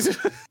 Games.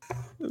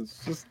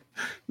 It's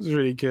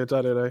really good.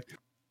 I don't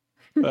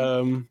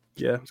know.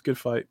 Yeah, it's a good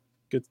fight.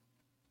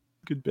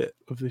 Good bit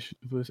of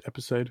this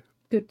episode.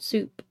 Good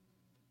soup.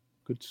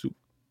 Good soup.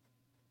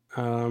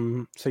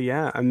 So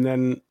yeah, and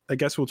then I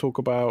guess we'll talk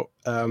about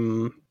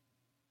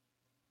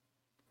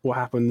what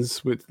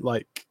happens with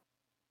like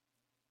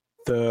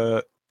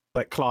the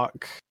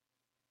Clark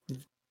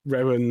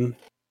Rowan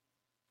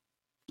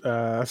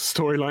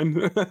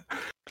storyline,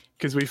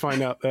 because we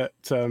find out that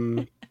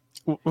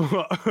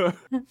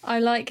I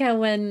like how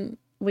when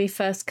we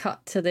first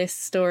cut to this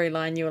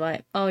storyline you were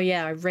like, oh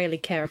yeah, I really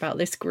care about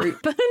this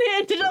group, and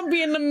it ended up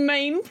being the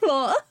main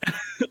plot.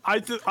 I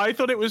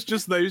thought it was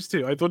just those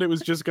two. I thought it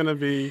was just going to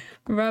be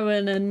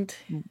Rowan and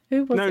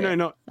who was it? No,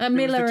 not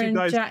Miller and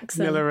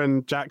Jackson. Miller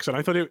and Jackson.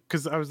 I thought it,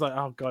 because I was like,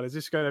 oh god, is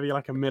this going to be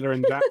like a Miller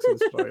and Jackson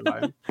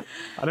storyline?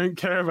 I don't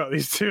care about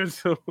these two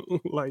at all.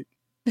 Like,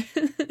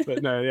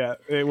 but no, yeah,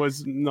 it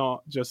was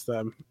not just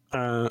them.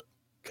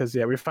 Because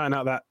yeah, we found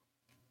out that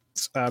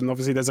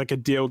obviously there's like a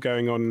deal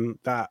going on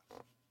that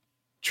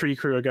Tree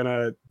Crew are going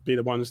to be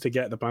the ones to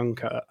get the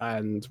bunker,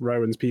 and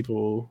Rowan's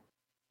people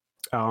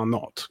are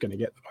not going to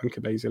get the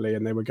bunker, basically,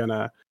 and they were going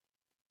to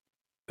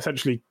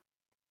essentially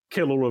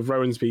kill all of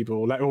Rowan's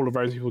people, let all of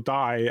Rowan's people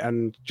die,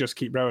 and just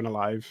keep Rowan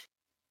alive.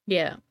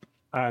 Yeah.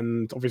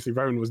 And obviously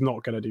Rowan was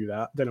not going to do that.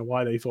 I don't know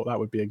why they thought that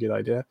would be a good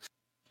idea,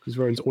 because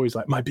Rowan's always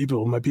like, my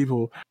people, my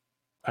people.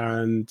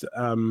 and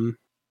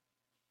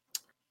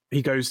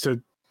he goes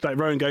to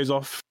Rowan goes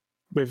off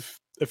with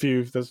a few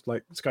of the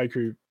like Sky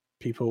Crew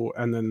people,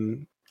 and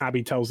then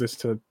Abby tells this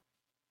to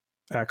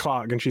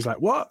Clark, and she's like,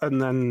 "What?"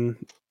 And then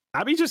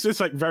Abby just is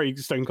like very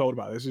stone cold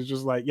about this. She's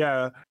just like,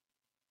 "Yeah,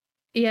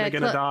 they're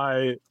gonna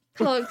die."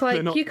 Clark's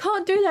like, "You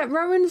can't do that.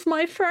 Rowan's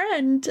my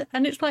friend."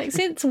 And it's like,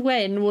 since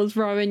when was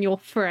Rowan your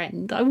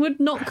friend? I would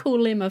not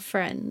call him a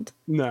friend.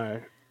 No,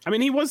 I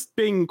mean, he was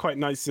being quite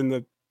nice in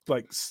the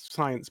like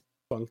science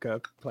bunker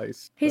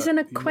place. He's an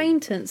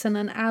acquaintance and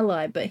an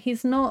ally, but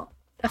he's not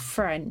a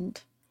friend.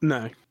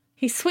 No.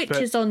 He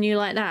switches on you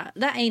like that.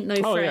 That ain't no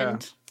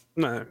friend.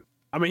 Yeah. No.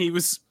 I mean, he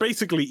was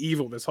basically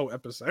evil this whole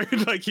episode.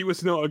 Like, he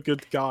was not a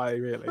good guy,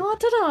 really. Oh, I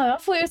don't know. I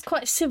thought he was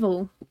quite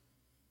civil.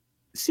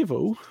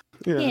 Civil?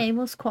 Yeah, he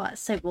was quite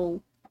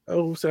civil.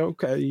 Oh, so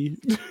okay.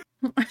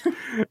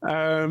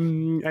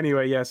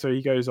 Anyway, yeah, so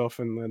he goes off,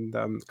 and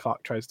then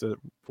Clark tries to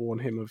warn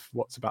him of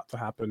what's about to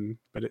happen,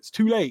 but it's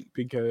too late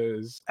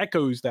because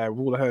Echo's there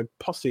with all her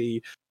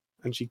posse,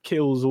 and she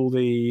kills all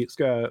the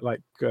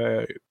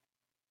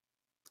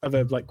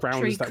other like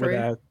grounders that were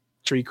there,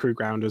 tree crew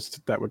grounders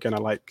that were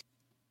gonna like,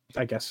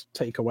 I guess,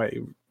 take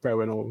away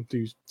Rowan or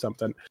do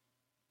something.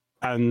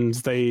 And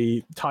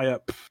they tie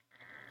up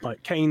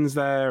like Kane's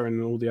there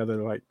and all the other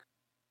like,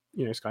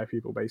 you know, Sky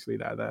people basically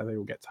there. They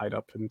all get tied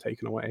up and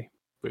taken away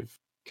with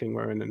King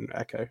Rowan and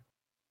Echo.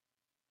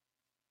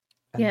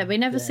 Yeah, we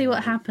never see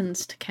what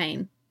happens to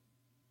Kane.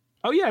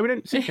 Oh yeah, we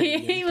didn't see Kane.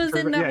 He was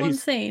in that one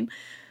scene.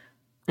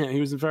 Yeah,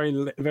 he was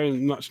very, very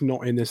much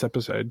not in this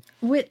episode.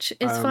 Which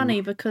is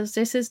funny because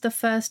this is the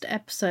first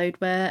episode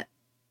where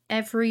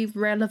every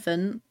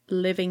relevant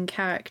living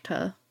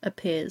character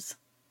appears.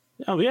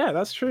 Oh yeah,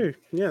 that's true.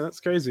 Yeah,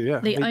 that's crazy. Yeah,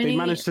 they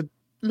managed to.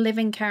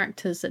 Living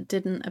characters that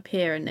didn't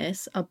appear in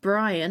this are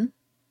Brian,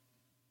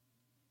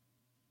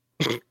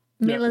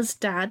 Miller's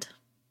dad.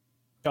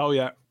 Oh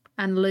yeah,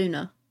 and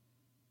Luna.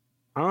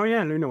 Oh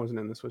yeah, Luna wasn't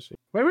in this, was she?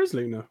 Where is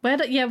Luna? Where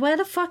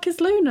the fuck is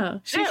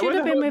Luna? She should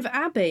have been with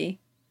Abby.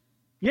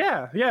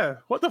 Yeah.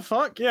 What the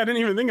fuck? Yeah, I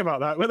didn't even think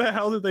about that. What the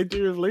hell did they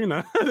do with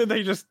Luna? Did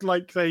they just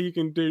like say you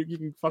can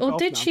fuck off? Or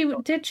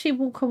did she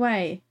walk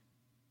away?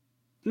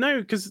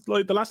 No, because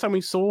like the last time we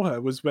saw her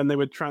was when they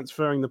were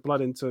transferring the blood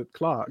into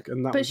Clark,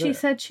 and that. But she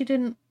said she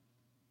didn't.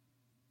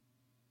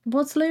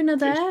 Was Luna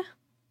there?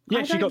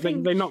 Yeah,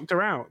 they knocked her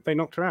out. They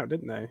knocked her out,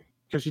 didn't they?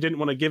 Because she didn't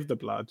want to give the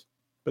blood,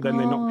 but then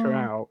they knocked her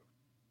out.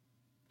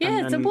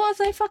 Yeah, so what have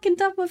they fucking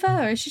done with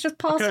her? Is she just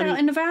passed out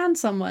in a van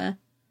somewhere?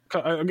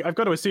 I've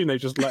got to assume they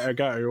just let her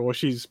go, or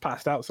she's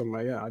passed out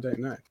somewhere. Yeah, I don't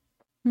know.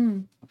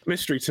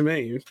 Mystery to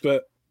me,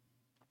 but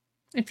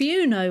if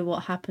you know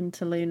what happened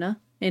to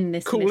Luna in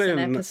this call in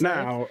episode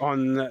now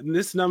on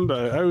this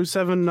number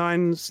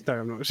 079. No,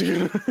 I'm not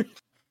sure.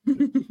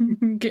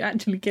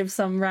 Actually, give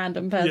some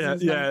random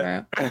person's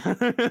number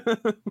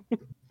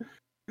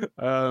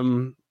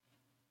out.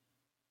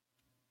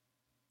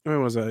 Where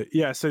was I?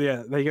 Yeah, so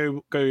yeah, they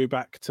go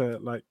back to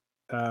like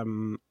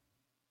the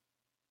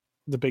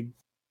big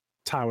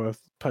tower,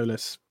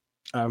 Polis.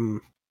 I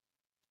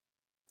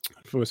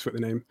always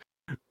forget the name.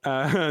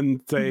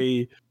 And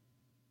they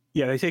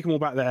take them all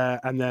back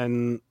there, and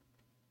then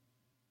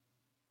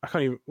I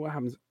can't even. What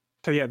happens?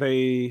 So yeah,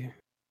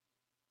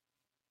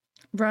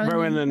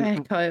 Rowan and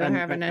Echo are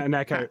having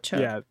a catch up.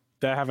 Yeah,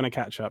 they're having a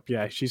catch up.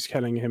 Yeah, she's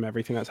telling him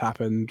everything that's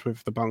happened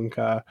with the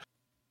bunker,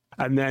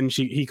 and then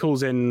he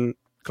calls in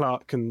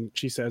Clark, and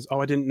she says,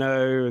 "Oh, I didn't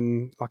know,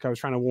 and like I was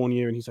trying to warn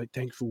you." And he's like,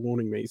 "Thanks for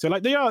warning me." So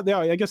like they are.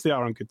 I guess they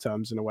are on good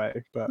terms in a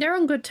way, but they're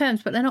on good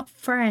terms, but they're not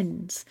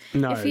friends.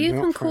 No, if you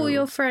can call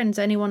your friends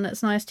anyone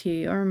that's nice to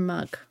you, you're a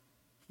mug.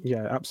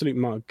 Yeah, absolute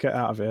mug. Get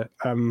out of it.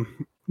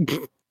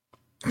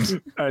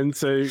 And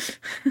so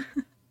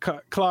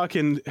Clark,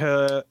 in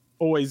her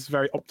always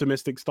very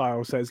optimistic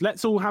style, says,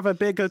 "Let's all have a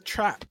bigger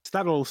trap.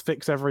 That'll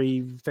fix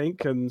everything."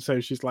 And so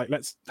she's like,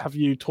 "Let's have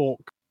you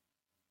talk,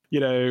 you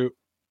know,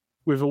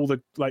 with all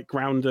the like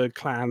grounder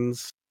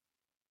clans,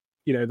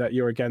 you know, that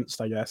you're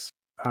against, I guess."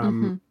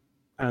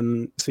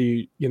 And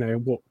see, you know,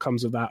 what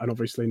comes of that. And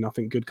obviously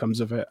nothing good comes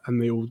of it. And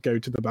they all go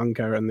to the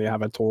bunker and they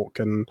have a talk,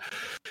 and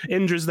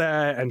Indra's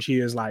there, and she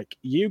is like,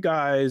 "You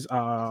guys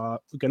are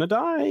gonna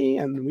die,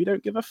 and we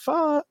don't give a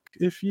fuck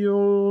if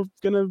you're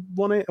gonna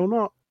want it or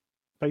not,"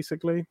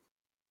 basically.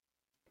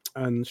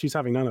 And she's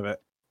having none of it.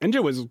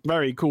 Indra was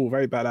very cool,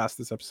 very badass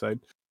this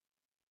episode.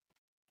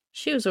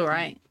 She was all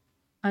right.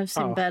 I've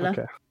seen Bella.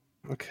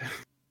 Okay.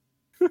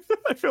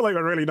 I feel like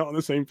we're really not on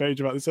the same page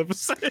about this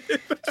episode.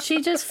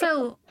 She just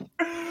felt...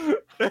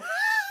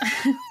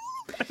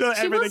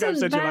 She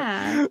wasn't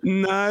bad. Like,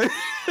 no.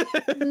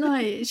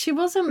 No, she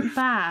wasn't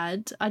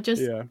bad. I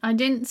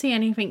didn't see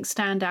anything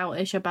stand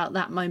out-ish about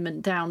that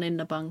moment down in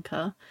the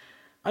bunker.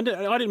 I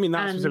didn't mean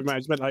that specific. I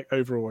just meant like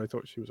overall, I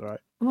thought she was all right.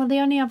 Well, the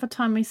only other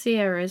time we see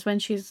her is when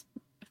she's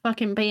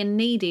fucking being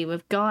needy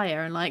with Gaia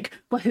and like,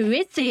 "Well, who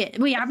is it?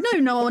 We have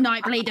no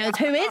night bleeders.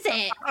 Who is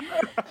it?"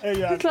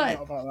 Yeah, it's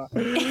like, about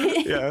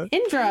that. Yeah.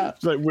 Indra,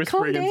 she's like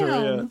whispering into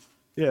her ear.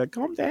 Yeah,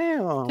 calm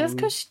down. Just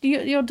because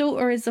your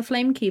daughter is the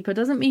Flamekeeper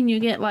doesn't mean you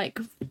get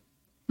like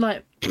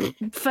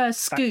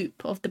First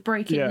scoop of the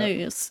breaking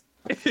news.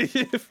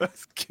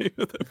 First scoop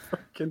of the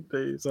breaking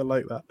news. I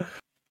like that.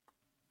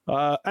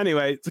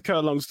 Anyway, to cut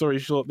a long story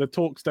short, the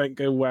talks don't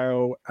go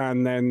well,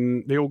 and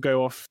then they all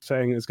go off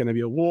saying there's going to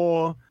be a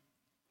war,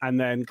 and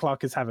then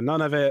Clark is having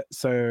none of it.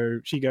 So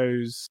she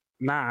goes,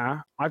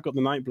 "Nah, I've got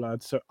the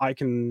Nightblood, so I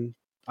can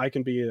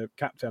be a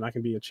captain. I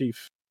can be a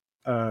chief.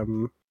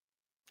 You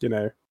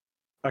know,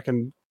 I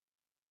can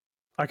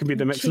be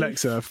the next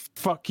Lexa.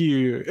 Fuck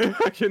you.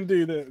 I can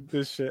do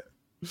this shit."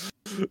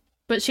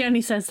 But she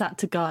only says that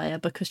to Gaia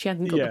because she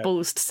hasn't got the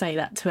balls to say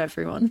that to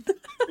everyone.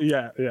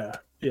 Yeah.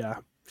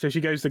 So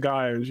she goes to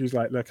Gaia and she's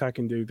like, "Look, I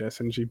can do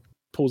this." And she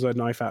pulls her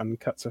knife out and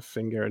cuts her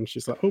finger. And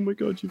she's like, "Oh my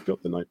god, you've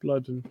got the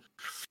Nightblood."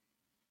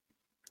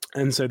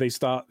 And so they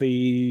start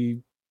the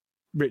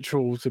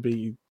ritual to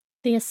be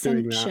the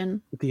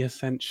Ascension. The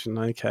Ascension.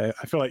 Okay,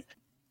 I feel like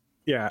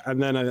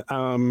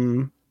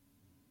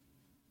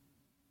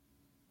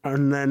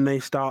and then they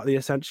start the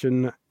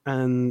Ascension,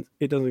 and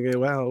it doesn't go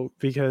well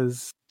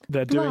because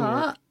they're doing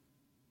it.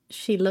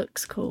 She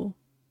looks cool.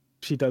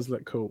 She does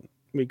look cool.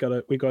 We got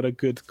a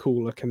good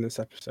cool look in this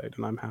episode,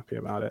 and I'm happy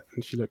about it.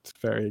 And she looked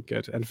very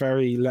good and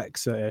very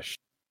Lexa-ish.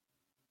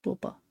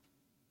 Bulba,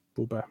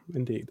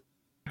 indeed.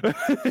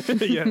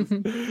 Yes.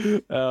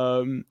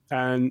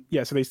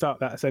 So they start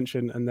that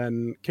Ascension, and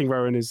then King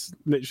Rowan is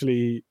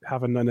literally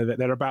having none of it.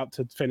 They're about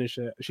to finish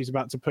it. She's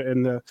about to put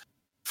in the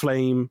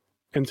flame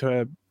into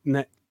her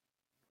neck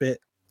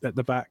bit at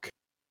the back,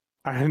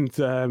 and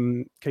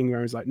King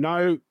Rowan's like,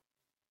 "No,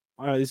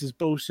 this is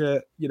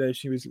bullshit." You know,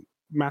 she was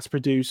mass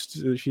produced.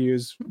 She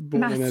was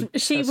born in a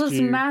she was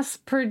mass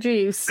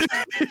produced.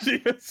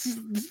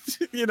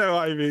 You know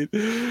what I mean?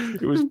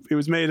 It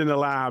was made in a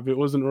lab. It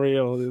wasn't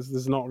real.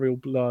 There's not real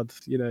blood.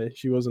 You know,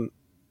 she wasn't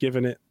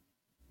given it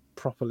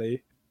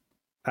properly.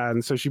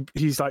 And so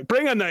he's like,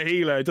 "Bring in the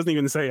healer." It doesn't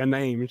even say her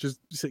name. He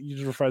just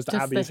refers to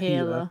Abby as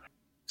healer.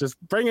 Just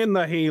bring in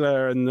the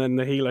healer, and then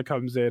the healer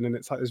comes in, and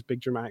it's like this big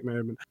dramatic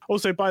moment.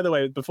 Also, by the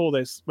way, before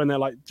this, when they're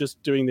like just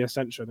doing the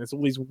Ascension, there's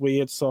all these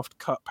weird soft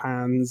cut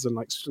pans and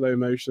like slow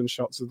motion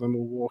shots of them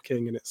all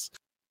walking, and it's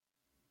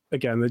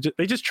again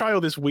they just try all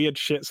this weird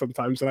shit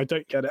sometimes, and I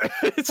don't get it.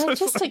 They're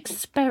just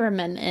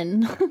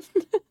experimenting,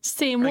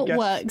 seeing what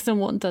works and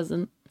what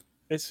doesn't.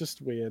 It's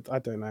just weird. I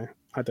don't know.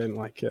 I don't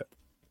like it,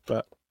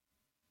 but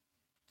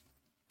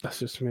that's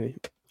just me.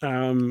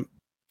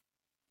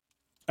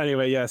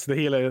 Anyway, so the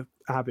healer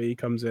Abby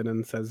comes in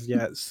and says,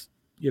 "Yes,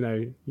 you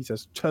know." He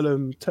says, "Tell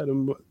him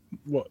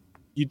what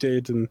you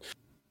did," and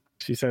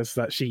she says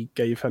that she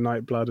gave her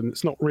Nightblood and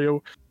it's not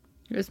real.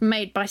 It was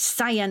made by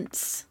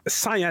science.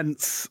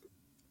 Science,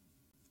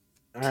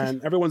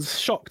 and everyone's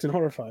shocked and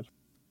horrified.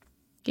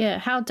 Yeah,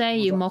 how dare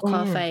you mock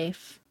our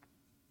faith?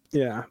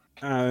 Yeah,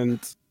 and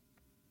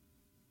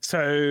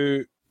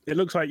so it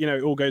looks like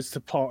it all goes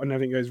to pot and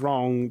everything goes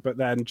wrong, but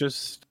then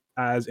just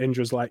as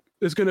Indra's like,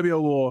 "There's going to be a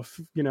war,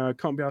 I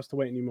can't be asked to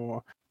wait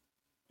anymore."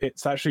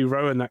 It's actually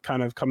Rowan that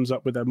kind of comes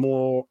up with a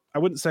more, I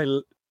wouldn't say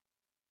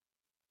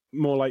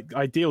more like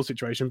ideal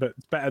situation, but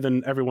better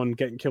than everyone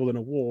getting killed in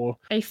a war.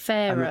 A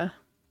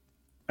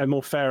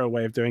more fairer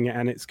way of doing it.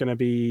 And it's going to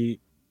be,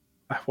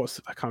 I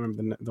can't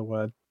remember the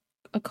word.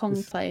 A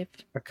conclave.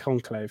 A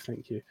conclave,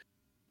 thank you.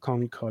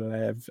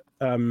 Conclave.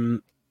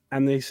 And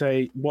they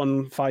say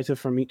one fighter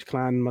from each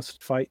clan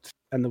must fight,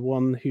 and the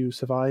one who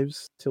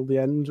survives till the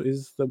end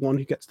is the one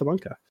who gets the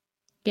bunker.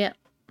 Yeah.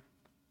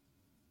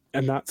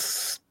 And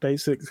that's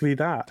basically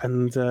that.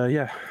 And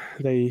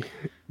they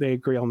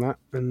agree on that.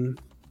 And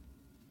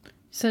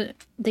so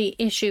the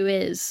issue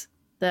is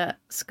that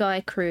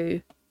Sky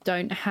Crew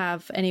don't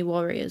have any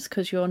warriors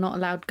because you're not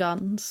allowed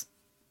guns.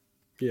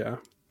 Yeah.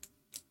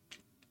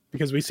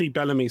 Because we see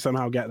Bellamy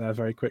somehow get there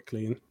very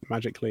quickly and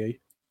magically.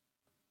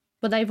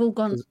 But they've all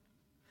gone.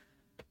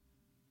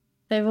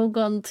 They've all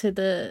gone to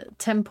the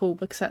temple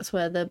because that's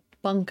where the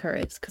bunker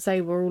is, because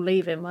they were all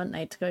leaving, weren't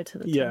they, to go to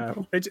the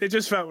temple? It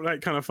just felt like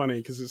kind of funny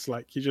because it's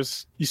like you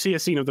see a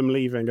scene of them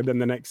leaving, and then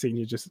the next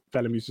scene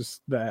Bellamy's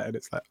just there, and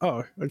it's like,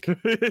 oh, okay.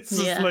 It's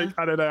just like,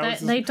 I don't know.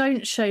 They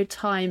don't show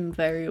time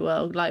very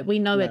well. Like, we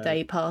know a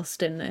day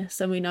passed in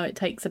this, and we know it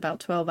takes about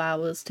 12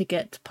 hours to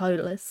get to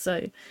Polis.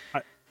 So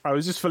I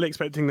was just fully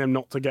expecting them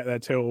not to get there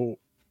till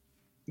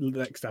the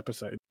next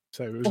episode.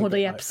 So it was or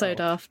the episode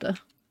after.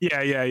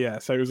 Yeah.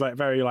 So it was like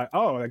very like,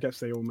 oh, I guess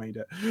they all made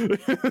it.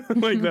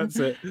 Like, that's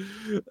it.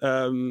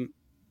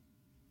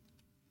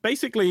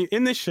 Basically,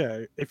 in this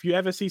show, if you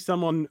ever see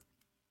someone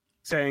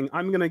saying,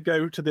 "I'm going to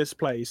go to this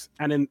place,"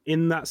 and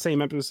in that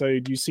same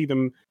episode, you see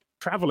them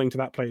traveling to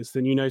that place,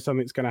 then you know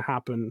something's going to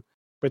happen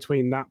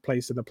between that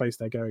place and the place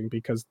they're going,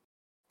 because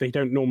they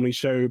don't normally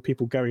show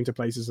people going to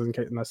places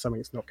unless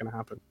something's not going to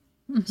happen.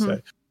 Mm-hmm. So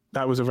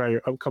that was a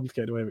very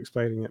complicated way of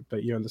explaining it,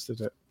 but you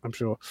understood it, I'm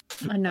sure.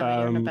 I know what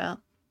you're on about.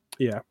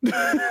 Yeah.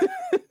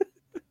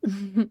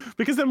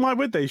 Because then why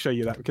would they show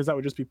you that? Because that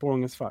would just be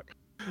boring as fuck.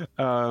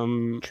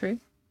 True.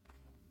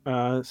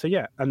 So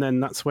yeah, and then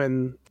that's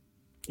when,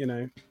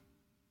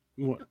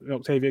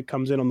 Octavia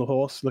comes in on the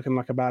horse looking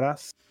like a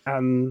badass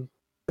and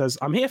says,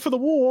 "I'm here for the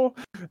war."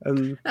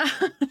 And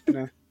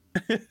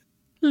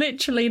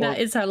Literally, that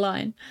is her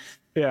line.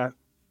 Yeah,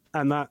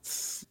 and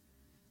that's,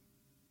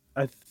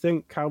 I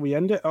think, how we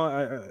end it.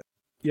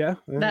 Yeah.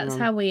 That's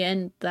how we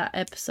end that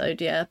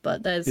episode, yeah.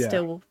 But there's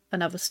still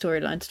another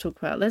storyline to talk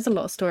about. There's a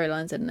lot of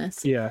storylines in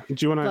this. Yeah. Do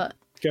you want to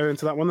go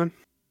into that one then?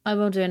 I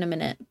will do in a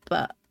minute,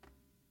 but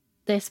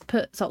this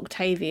puts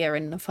Octavia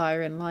in the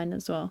firing line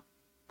as well.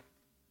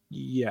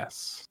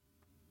 Yes.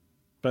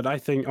 But I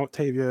think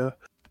Octavia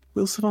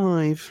will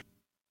survive.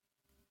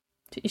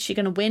 Is she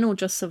going to win or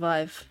just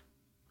survive?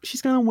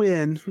 She's going to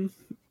win.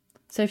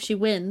 So if she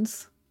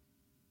wins,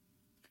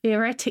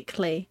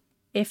 theoretically,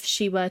 if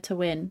she were to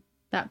win,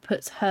 that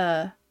puts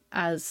her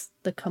as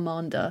the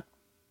commander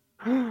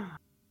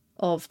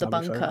of the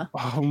bunker.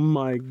 Oh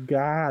my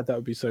god, that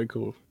would be so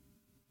cool.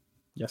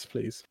 Yes,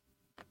 please.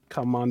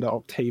 Commander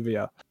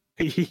Octavia.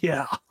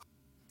 Yeah.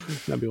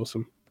 That'd be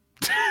awesome.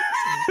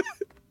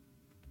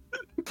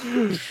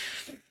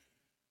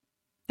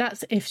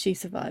 That's if she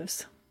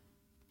survives.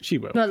 She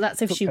will. Well,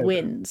 that's if she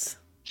wins.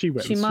 She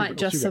wins. She might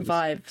just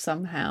survive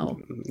somehow.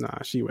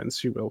 Nah, she wins.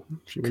 She will.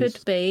 She wins.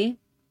 Could be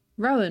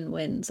Rowan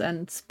wins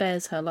and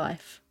spares her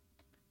life.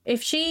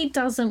 If she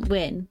doesn't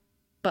win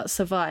but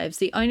survives,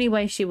 the only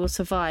way she will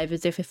survive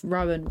is if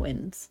Rowan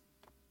wins.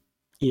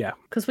 Yeah.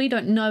 Because we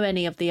don't know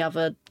any of the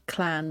other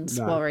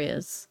clan's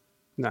warriors.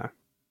 No.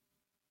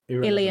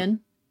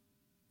 Ilian.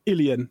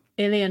 Ilian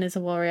is a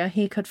warrior.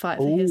 He could fight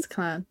for his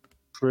clan.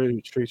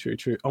 True.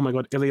 Oh my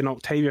god, Ilian and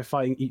Octavia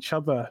fighting each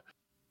other.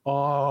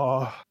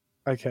 Oh,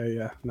 okay,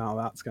 yeah. Now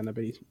that's going to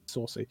be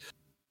saucy.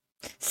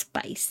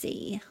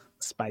 Spicy.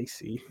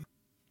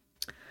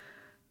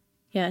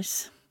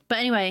 Yes. But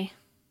anyway.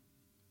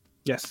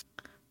 Yes.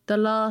 The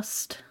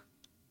last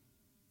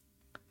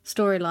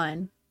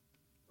storyline.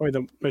 Probably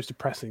the most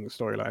depressing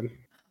storyline.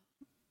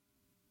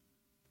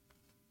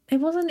 It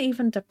wasn't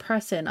even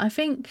depressing. I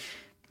think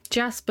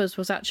Jasper's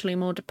was actually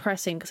more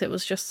depressing because it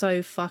was just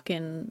so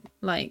fucking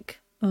like,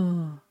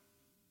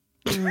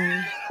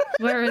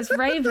 Whereas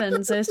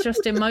Raven's is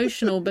just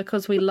emotional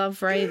because we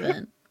love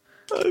Raven.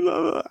 I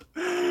love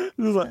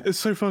that. It's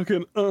so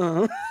fucking.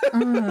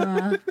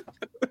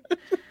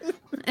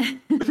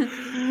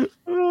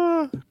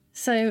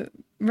 So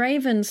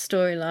Raven's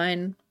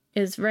storyline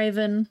is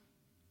Raven,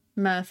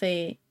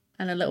 Murphy,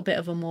 and a little bit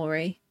of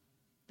Amori.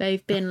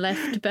 They've been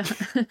left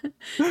behind.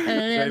 A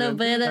little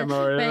bit of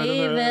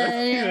Raven,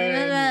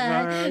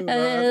 a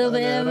little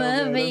bit of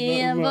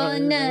Murphy, a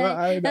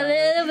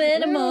little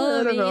bit of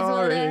Maury's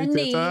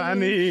what I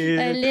need.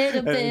 A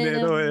little bit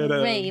of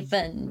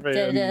Raven.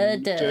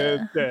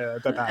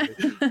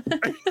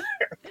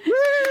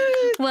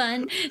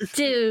 1,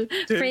 2,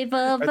 3,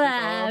 4,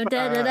 5.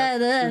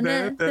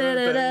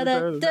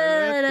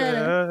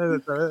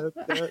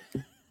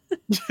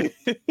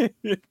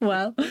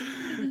 Well,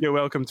 you're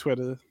welcome,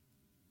 Twitter.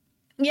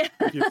 Yeah.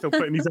 If you're still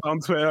putting these out on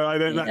Twitter, I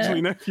don't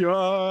actually know if you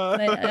are.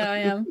 I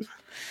am.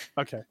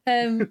 Okay.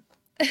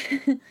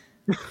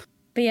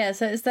 But yeah,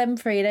 so it's them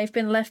three. They've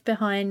been left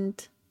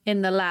behind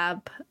in the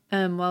lab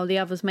while the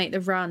others make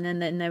the run,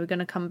 and then they were going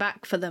to come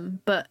back for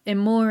them. But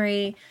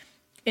Amori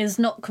is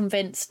not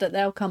convinced that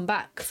they'll come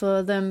back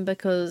for them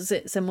because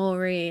it's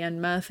Amori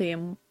and Murphy,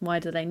 and why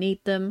do they need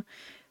them?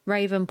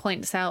 Raven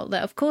points out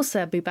that of course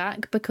they'll be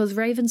back because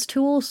Raven's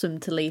too awesome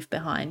to leave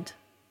behind.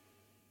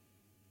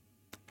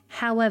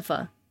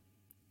 However,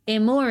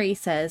 Amori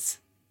says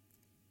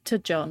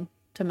to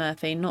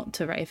Murphy, not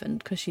to Raven,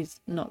 because she's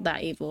not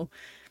that evil,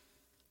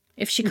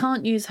 if she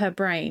can't use her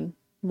brain,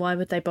 why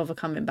would they bother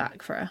coming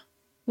back for her?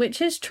 Which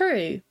is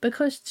true,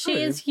 because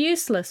she is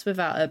useless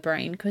without her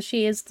brain, because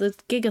she is the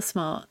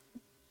giga-smart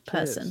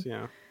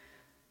person.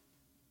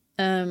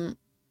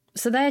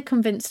 So they're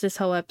convinced this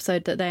whole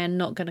episode that they are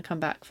not going to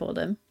come back for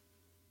them.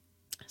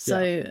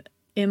 So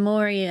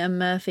Amori and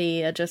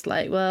Murphy are just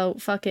like, well,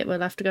 fuck it, we'll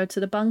have to go to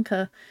the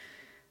bunker.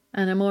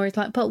 And Amori's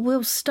like, but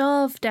we'll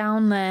starve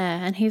down there.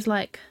 And he's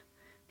like,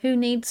 who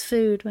needs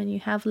food when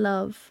you have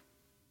love?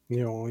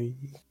 Yoy.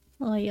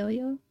 Oy, oy,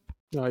 oy.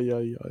 Oy,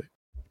 oy, oy.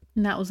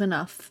 And that was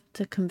enough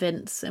to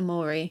convince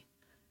Amori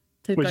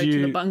to go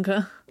to the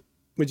bunker.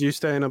 Would you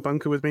stay in a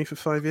bunker with me for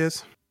 5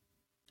 years?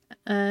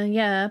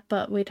 Yeah,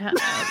 but we'd have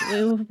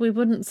we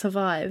wouldn't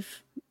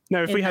survive.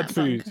 No, if we had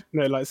food. Bunker.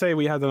 No, like say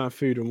we had enough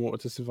food and water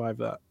to survive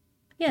that.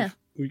 Yeah.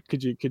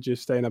 Could you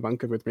stay in a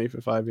bunker with me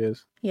for 5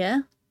 years?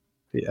 Yeah.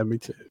 Yeah, me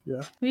too.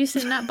 Yeah. Have you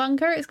seen that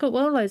bunker? It's got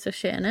loads of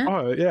shit in it.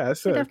 Oh yeah,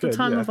 it's we'd have the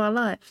time of our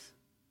lives.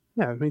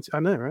 Yeah, me too. I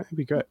know, right? It'd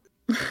be great.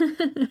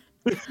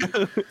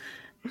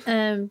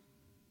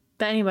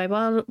 But anyway,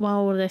 while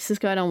all this is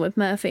going on with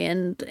Murphy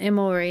and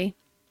Amori,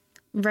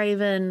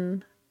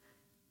 Raven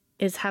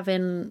is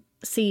having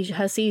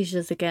her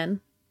seizures again,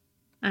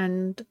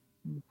 and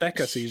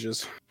Becca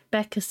seizures.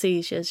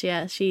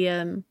 Yeah, she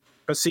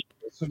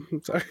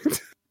Sorry.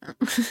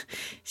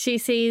 she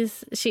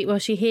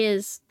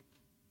hears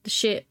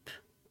the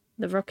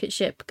rocket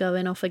ship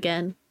going off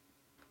again,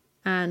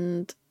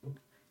 and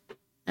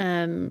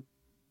I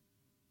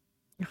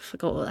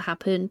forgot what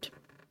happened.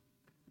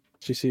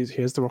 She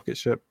hears the rocket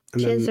ship.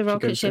 And she hears the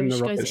rocket ship. She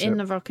goes in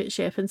the rocket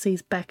ship and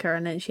sees Becca,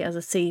 and then she has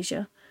a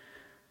seizure.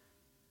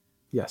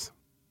 Yes.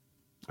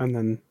 And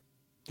then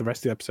the rest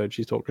of the episode,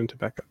 she's talking to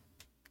Becca.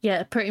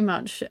 Yeah, pretty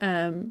much.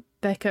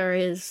 Becca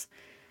is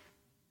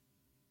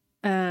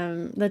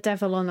the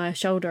devil on her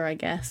shoulder, I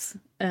guess,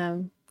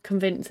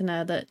 convincing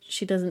her that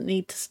she doesn't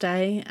need to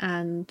stay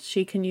and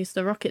she can use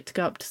the rocket to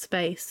go up to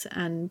space.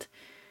 And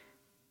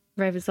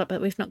Raven's like,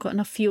 but we've not got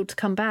enough fuel to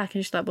come back.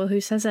 And she's like, well,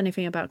 who says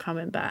anything about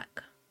coming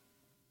back?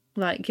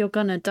 Like, you're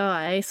gonna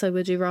die, so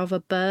would you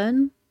rather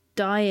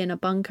die in a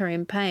bunker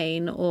in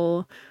pain,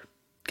 or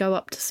go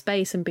up to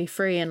space and be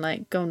free and,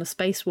 like, go on a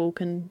spacewalk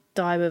and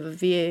die with a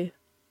view,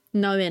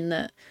 knowing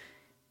that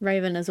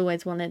Raven has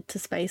always wanted to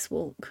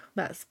spacewalk.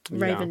 That's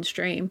Raven's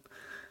dream.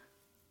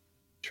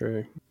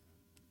 True.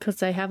 Because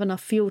they have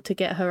enough fuel to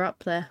get her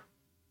up there.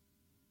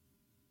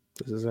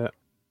 This is it.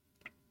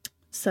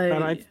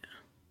 So,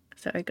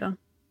 sorry, go on.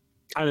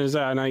 And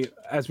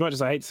as much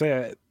as I hate to say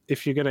it,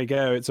 if you're gonna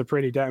go, it's a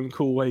pretty damn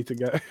cool way to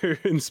go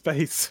in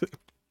space.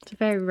 It's a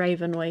very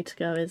Raven way to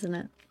go, isn't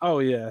it? Oh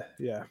yeah,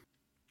 yeah.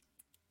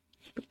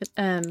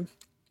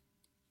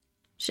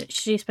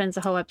 She spends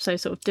the whole episode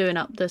sort of doing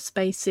up the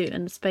spacesuit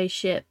and the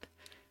spaceship,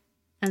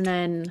 and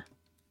then,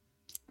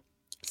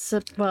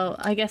 well,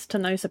 I guess to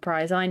no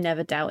surprise, I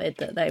never doubted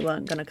that they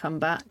weren't going to come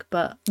back,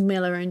 but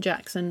Miller and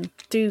Jackson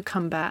do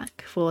come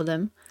back for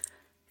them.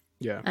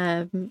 Yeah.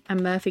 And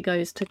Murphy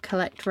goes to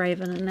collect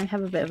Raven, and they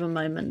have a bit of a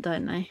moment,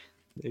 don't they?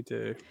 They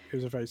do. It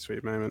was a very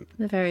sweet moment.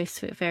 A very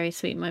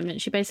sweet moment.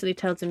 She basically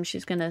tells him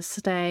she's going to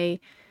stay,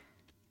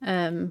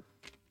 and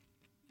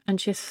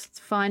she's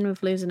fine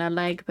with losing her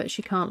leg, but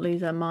she can't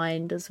lose her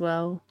mind as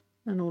well,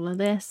 and all of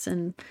this.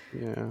 And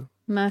yeah,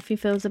 Murphy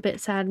feels a bit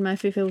sad.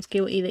 Murphy feels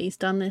guilty that he's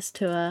done this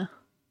to her,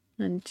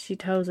 and she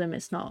tells him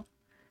it's not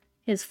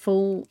his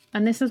fault.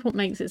 And this is what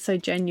makes it so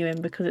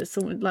genuine, because it's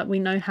sort of like, we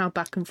know how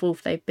back and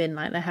forth they've been.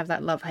 Like, they have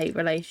that love-hate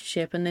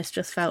relationship, and this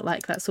just felt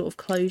like that sort of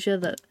closure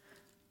that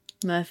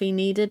Murphy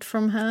needed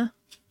from her.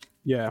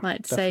 Yeah,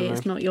 like, to definitely. say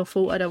it's not your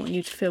fault. I don't want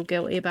you to feel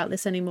guilty about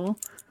this anymore.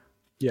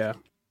 Yeah.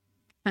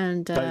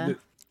 And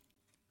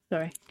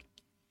sorry.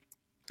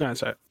 No,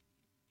 it's right.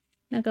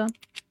 No, go on.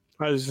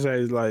 I was just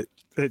saying, like,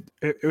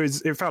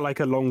 it felt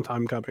like a long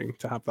time coming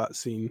to have that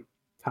scene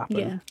happen.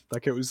 Yeah.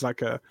 Like, it was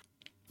like a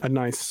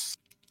nice,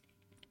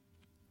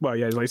 well,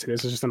 yeah, like I said,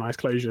 it's just a nice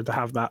closure to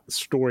have that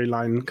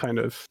storyline kind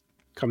of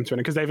come to an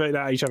end, because they've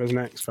at each other's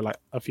necks for like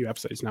a few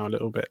episodes now, a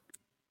little bit.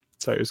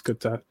 So it was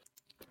good to.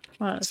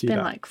 Well, it's been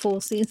like 4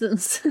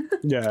 seasons.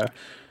 Yeah,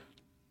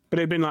 but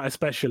it'd been like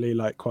especially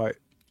like quite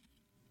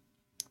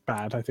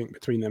bad, I think,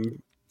 between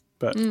them.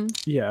 But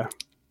yeah,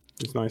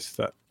 it's nice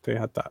that they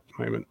had that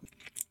moment.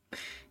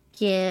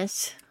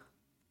 Yes.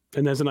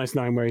 And there's a nice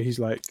line where she's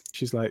like,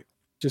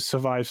 just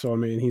survives on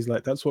me, and he's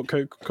like, that's what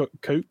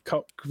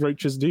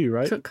cockroaches do,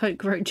 right? That's what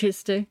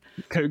cockroaches do.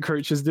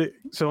 Cockroaches do.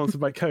 So wants to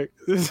buy coke.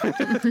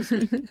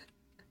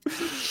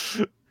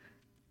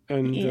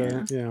 And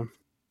yeah.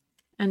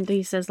 And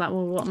he says, like,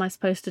 well, what am I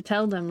supposed to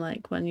tell them,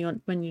 like, when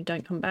you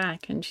don't come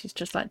back? And she's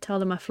just like, tell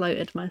them I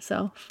floated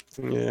myself.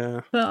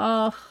 Yeah.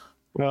 But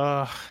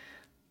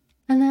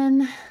and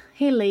then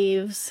he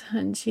leaves,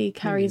 and she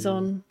carries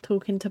on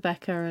talking to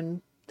Becca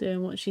and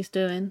doing what she's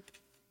doing.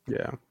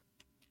 Yeah.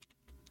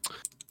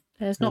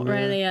 There's not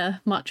really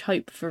much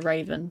hope for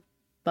Raven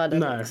by the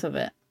looks of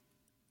it.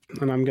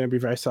 And I'm going to be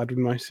very sad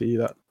when I see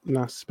that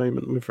last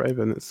moment with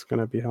Raven. It's going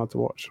to be hard to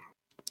watch.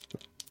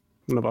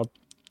 One of our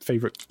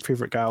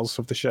favorite gals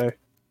of the show.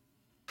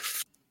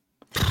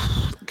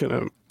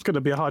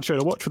 Gonna be a hard show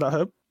to watch without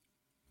her.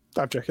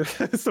 I'm joking.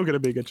 It's still gonna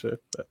be a good show,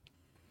 but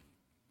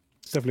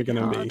it's definitely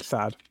gonna be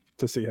sad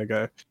to see her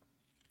go.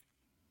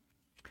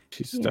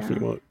 She's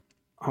definitely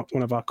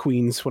one of our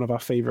queens, one of our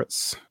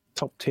favorites,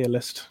 top tier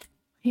list.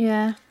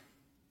 Yeah.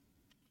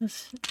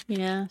 It's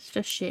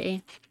just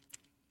shitty.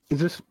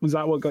 Was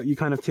that what got you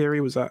kind of teary?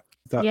 Was that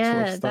sort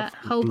of stuff? That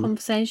whole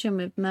conversation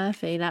with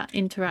Murphy, that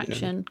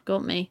interaction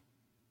got me.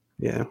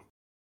 Yeah.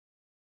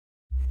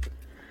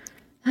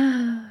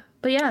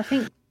 But yeah, I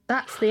think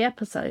that's the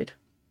episode.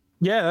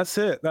 Yeah, that's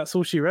it. That's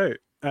all she wrote.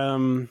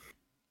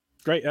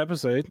 Great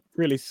episode.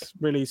 Really,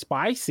 really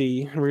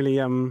spicy. Really,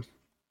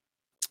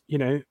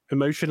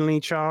 emotionally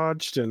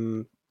charged,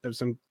 and there was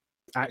some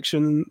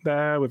action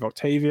there with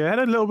Octavia. It had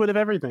a little bit of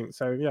everything.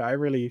 So yeah, I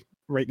really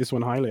rate this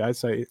one highly. I'd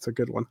say it's a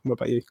good one. What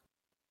about you?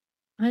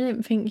 I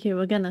didn't think you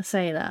were gonna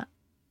say that.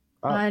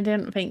 Oh. I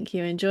didn't think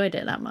you enjoyed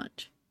it that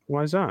much.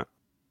 Why is that?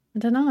 I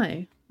don't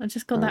know. I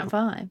just got that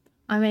vibe.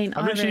 I mean,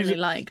 I really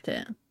liked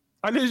it.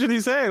 I'm literally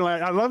saying,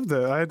 like, I loved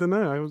it. I don't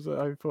know.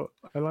 I thought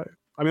I liked.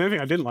 I mean, the only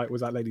thing I didn't like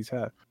was that lady's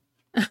hair.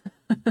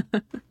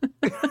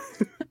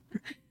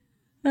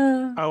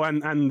 Oh,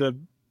 and the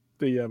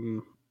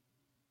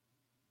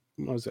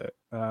what was it?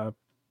 I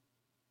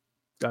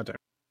don't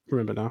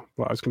remember now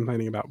what I was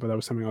complaining about, but there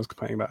was something I was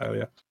complaining about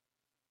earlier.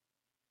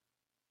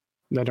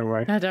 No, don't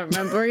worry. I don't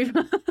remember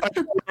either. I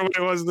don't remember what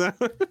it was now.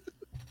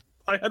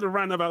 I had a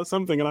rant about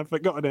something and I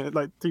forgot it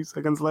like 2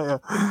 seconds later.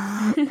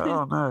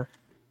 Oh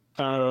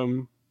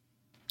no.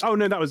 Oh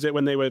no, that was it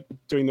when they were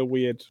doing the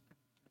weird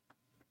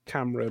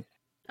camera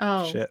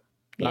shit.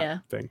 Yeah.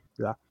 Thing.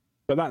 Yeah.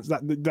 But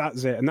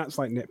that's it, and that's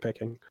like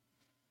nitpicking.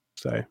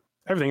 So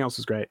everything else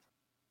is great.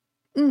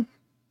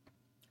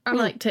 I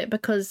liked it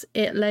because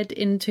it led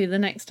into the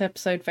next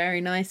episode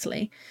very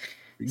nicely.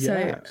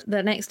 So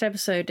the next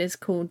episode is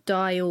called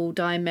Die All,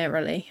 Die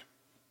Merrily.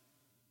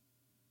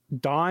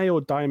 Die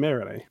or Die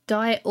Merrily?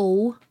 Die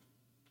All.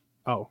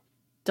 Oh.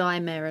 Die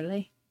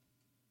Merrily.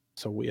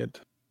 It's a weird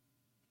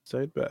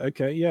episode, but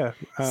okay, yeah.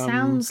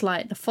 Sounds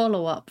like the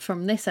follow-up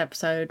from this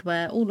episode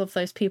where all of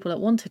those people that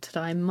wanted to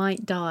die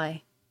might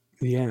die.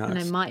 Yeah. And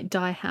they might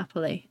die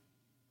happily.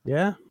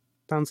 Yeah,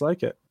 sounds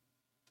like it.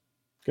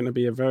 It's going to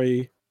be a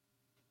very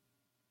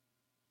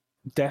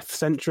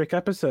death-centric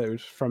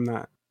episode from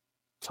that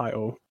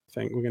title. I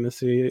think we're going to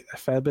see a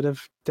fair bit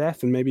of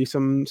death and maybe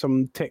some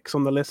ticks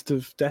on the list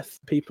of death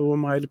people in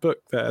my book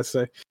there.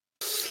 So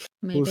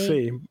we'll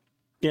see.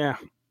 Yeah.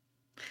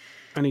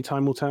 Only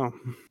time will tell.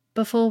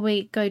 Before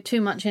we go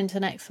too much into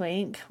next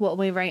week, what are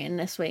we rating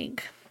this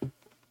week?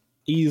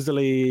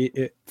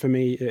 Easily, for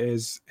me, it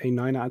is a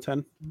 9 out of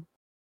 10.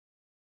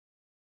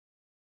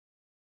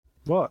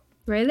 What?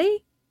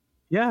 Really?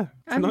 Yeah.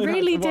 I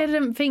really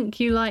didn't think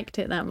you liked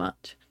it that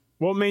much.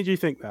 What made you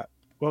think that?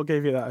 What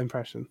gave you that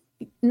impression?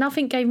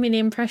 Nothing gave me the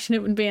impression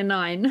it would be a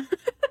 9.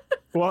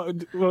 Well,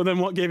 then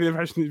what gave you the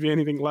impression it'd be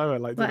anything lower?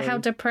 Like how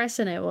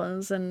depressing it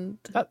was, and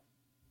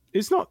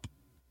it's not.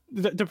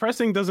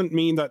 Depressing doesn't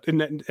mean that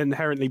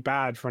inherently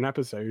bad for an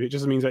episode. It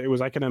just means that it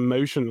was like an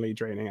emotionally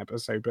draining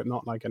episode, but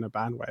not like in a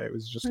bad way. It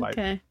was just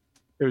it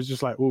was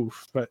just like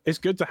oof. But it's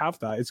good to have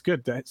that. It's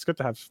good to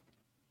have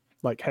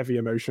like heavy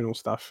emotional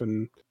stuff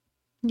and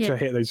to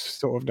hit those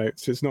sort of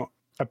notes. It's not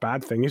a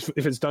bad thing if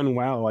it's done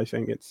well. I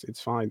think it's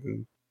fine,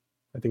 and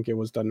I think it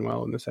was done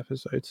well in this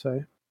episode.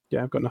 So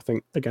yeah, I've got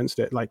nothing against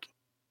it. Like,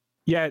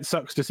 yeah, it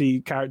sucks to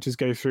see characters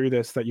go through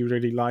this that you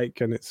really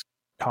like, and it's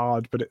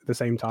hard, but at the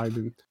same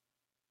time,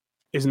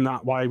 isn't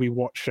that why we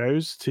watch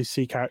shows? To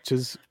see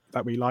characters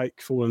that we like,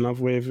 fall in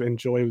love with,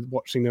 enjoy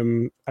watching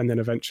them, and then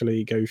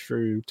eventually go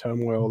through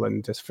turmoil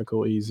and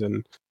difficulties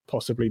and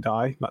possibly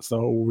die. That's the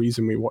whole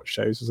reason we watch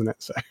shows, isn't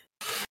it? So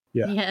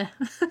yeah.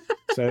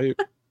 So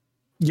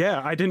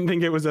yeah, I didn't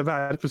think it was a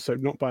bad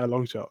episode, not by a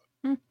long shot.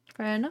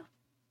 Fair enough.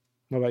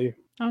 What about you?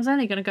 I was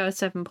only going to go with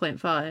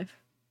 7.5.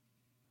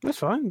 That's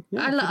fine.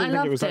 Yeah, I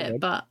loved it,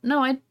 but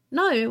no,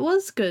 it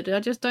was good. I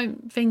just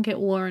don't think it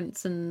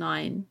warrants a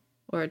 9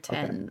 or a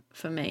 10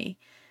 for me.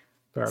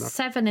 Fair enough.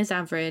 7 is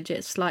average.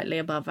 It's slightly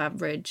above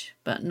average,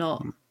 but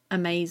not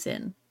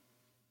amazing.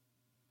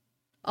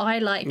 I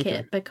like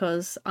it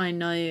because I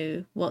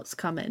know what's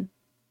coming.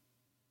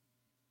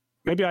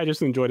 Maybe I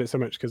just enjoyed it so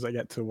much because I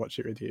get to watch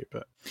it with you,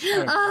 but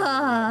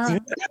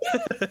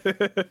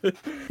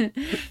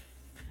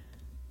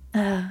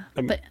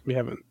but we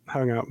haven't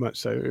hung out much,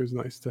 so it was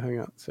nice to hang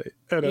out. So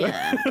I don't know.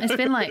 It's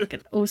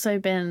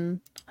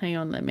been hang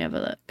on, let me have a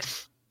look.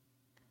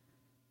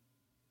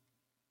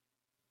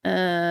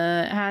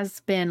 It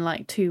has been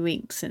like 2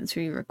 weeks since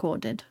we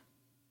recorded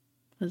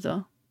as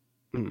well.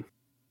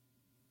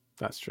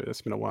 That's true.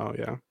 It's been a while,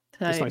 yeah.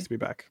 So it's nice to be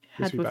back.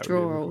 Had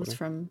withdrawals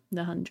from the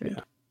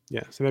 100.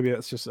 Yeah, so maybe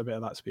that's just a bit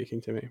of that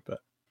speaking to me, but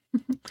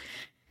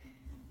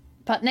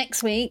but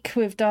next week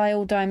with Die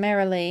All, Die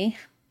Merrily,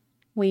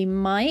 we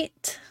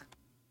might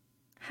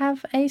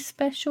have a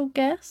special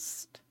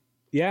guest.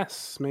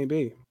 Yes,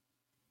 maybe.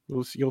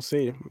 You'll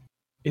see.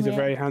 He's a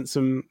very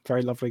handsome,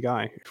 very lovely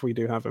guy, if we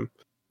do have him.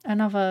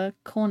 Another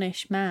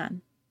Cornish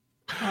man.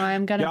 I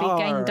am going to be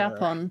ganged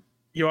up on.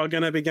 You are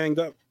going to be ganged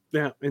up.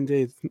 Yeah,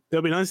 indeed.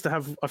 It'll be nice to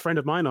have a friend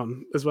of mine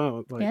on as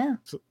well. Like,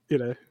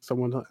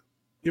 someone like...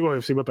 Well,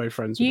 obviously, we're both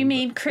friends. You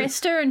mean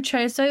Krista and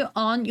Choso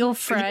aren't your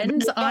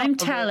friends? I'm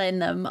telling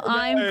them.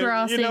 I'm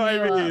grassing you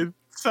up.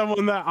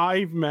 Someone that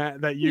I've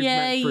met that you've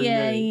met through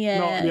me,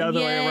 not the other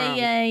way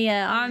around.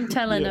 Yeah. I'm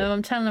telling them.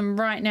 I'm telling them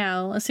right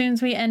now. As soon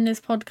as we end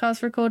this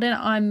podcast recording,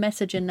 I'm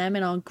messaging them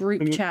in our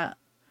group chat.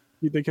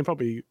 They can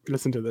probably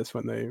listen to this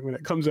when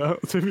it comes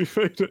out. To be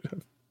fair.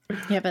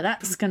 Yeah, but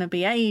that's going to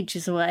be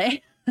ages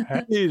away.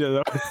 Yeah.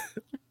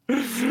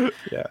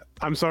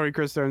 I'm sorry,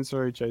 Krista. I'm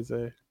sorry,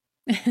 Jose.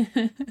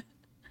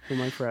 For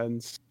my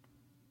friends.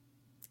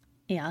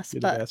 Yes,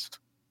 you're the best.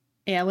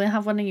 Yeah, we'll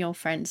have one of your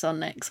friends on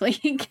next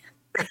week.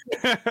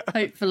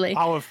 Hopefully.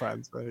 Our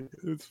friends, though.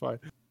 It's fine.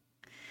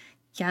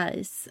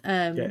 Yes.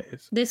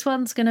 This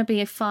one's going to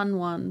be a fun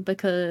one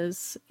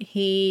because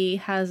he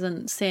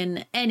hasn't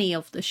seen any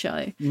of the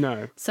show.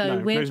 No. So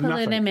we're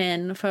pulling him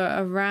in for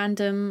a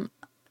random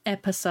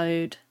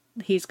episode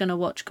he's going to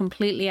watch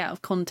completely out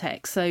of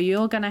context. So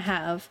you're going to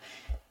have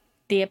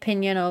the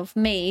opinion of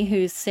me,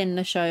 who's seen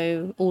the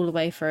show all the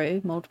way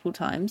through multiple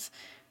times,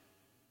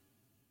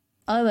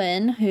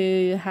 Owen,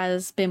 who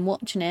has been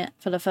watching it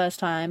for the first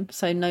time,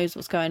 so knows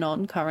what's going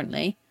on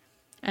currently,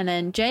 and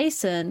then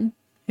Jason,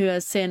 who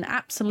has seen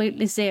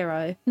absolutely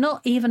zero,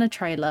 not even a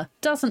trailer,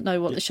 doesn't know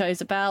what the show's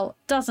about,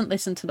 doesn't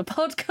listen to the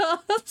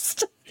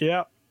podcast.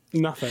 Yeah,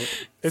 nothing.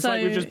 It's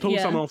like we just pulled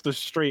someone off the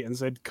street and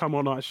said, come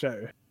on our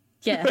show.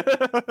 Yeah,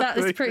 that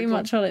is pretty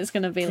much what it's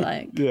going to be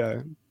like.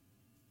 Yeah.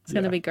 It's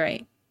going to be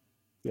great.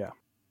 Yeah.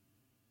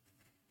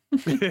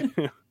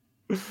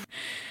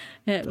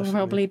 It will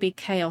probably be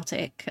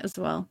chaotic as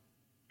well.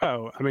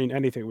 Oh, I mean,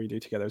 anything we do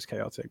together is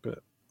chaotic, but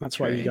that's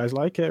why you True. guys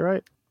like it,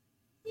 right?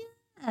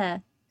 Yeah.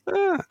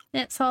 Ah,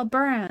 It's our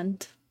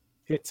brand.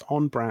 it's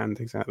on brand,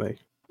 exactly.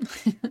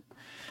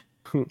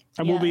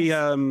 And we'll be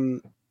Yes.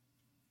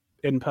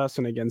 in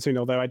person again soon,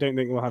 although I don't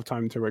think we'll have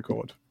time to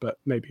record, but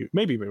maybe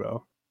we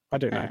will. I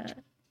don't know.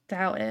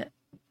 Doubt it.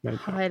 Maybe.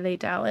 Highly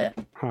doubt it.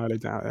 Highly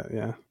doubt it,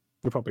 yeah.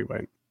 We probably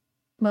won't.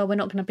 Well, we're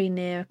not going to be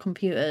near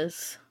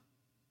computers.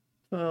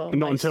 For Not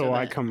most until of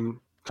I it. come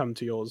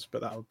to yours,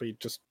 but that'll be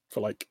just for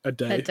like a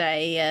day. A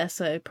day, yeah,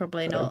 so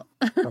probably not.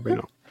 Probably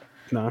not.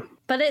 No.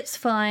 But it's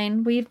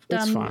fine. We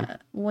fine.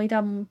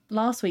 done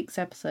last week's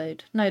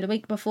episode. No, the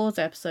week before's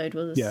episode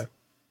was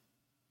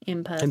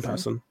in person. In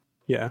person.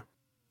 Yeah.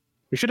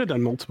 We should have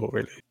done multiple,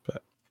 really,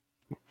 but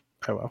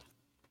oh well.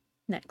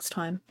 Next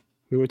time.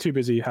 We were too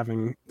busy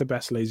having the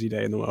best lazy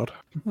day in the world.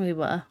 We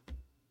were.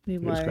 We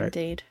were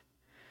indeed.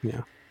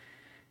 Yeah.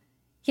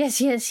 Yes.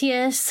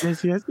 Yes.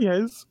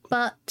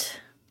 But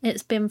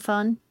it's been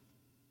fun.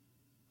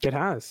 It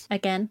has.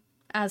 Again,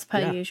 as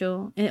per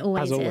usual. It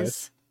always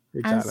is.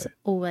 Exactly. As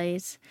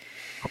always.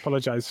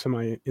 Apologise for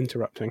my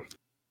interrupting.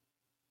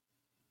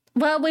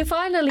 Well, we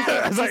finally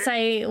get to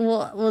say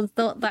what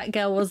that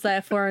girl was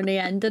there for in the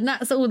end, and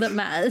that's all that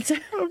matters.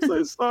 I'm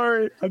so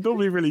sorry. I'm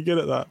normally really good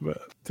at that,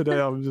 but today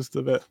I'm just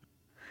a bit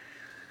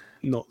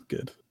not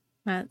good.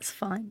 That's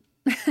fine.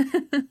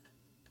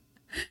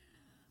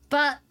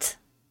 But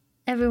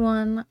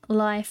everyone,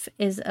 life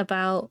is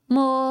about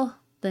more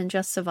than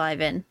just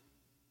surviving.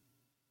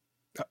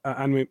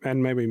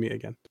 And may we meet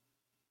again.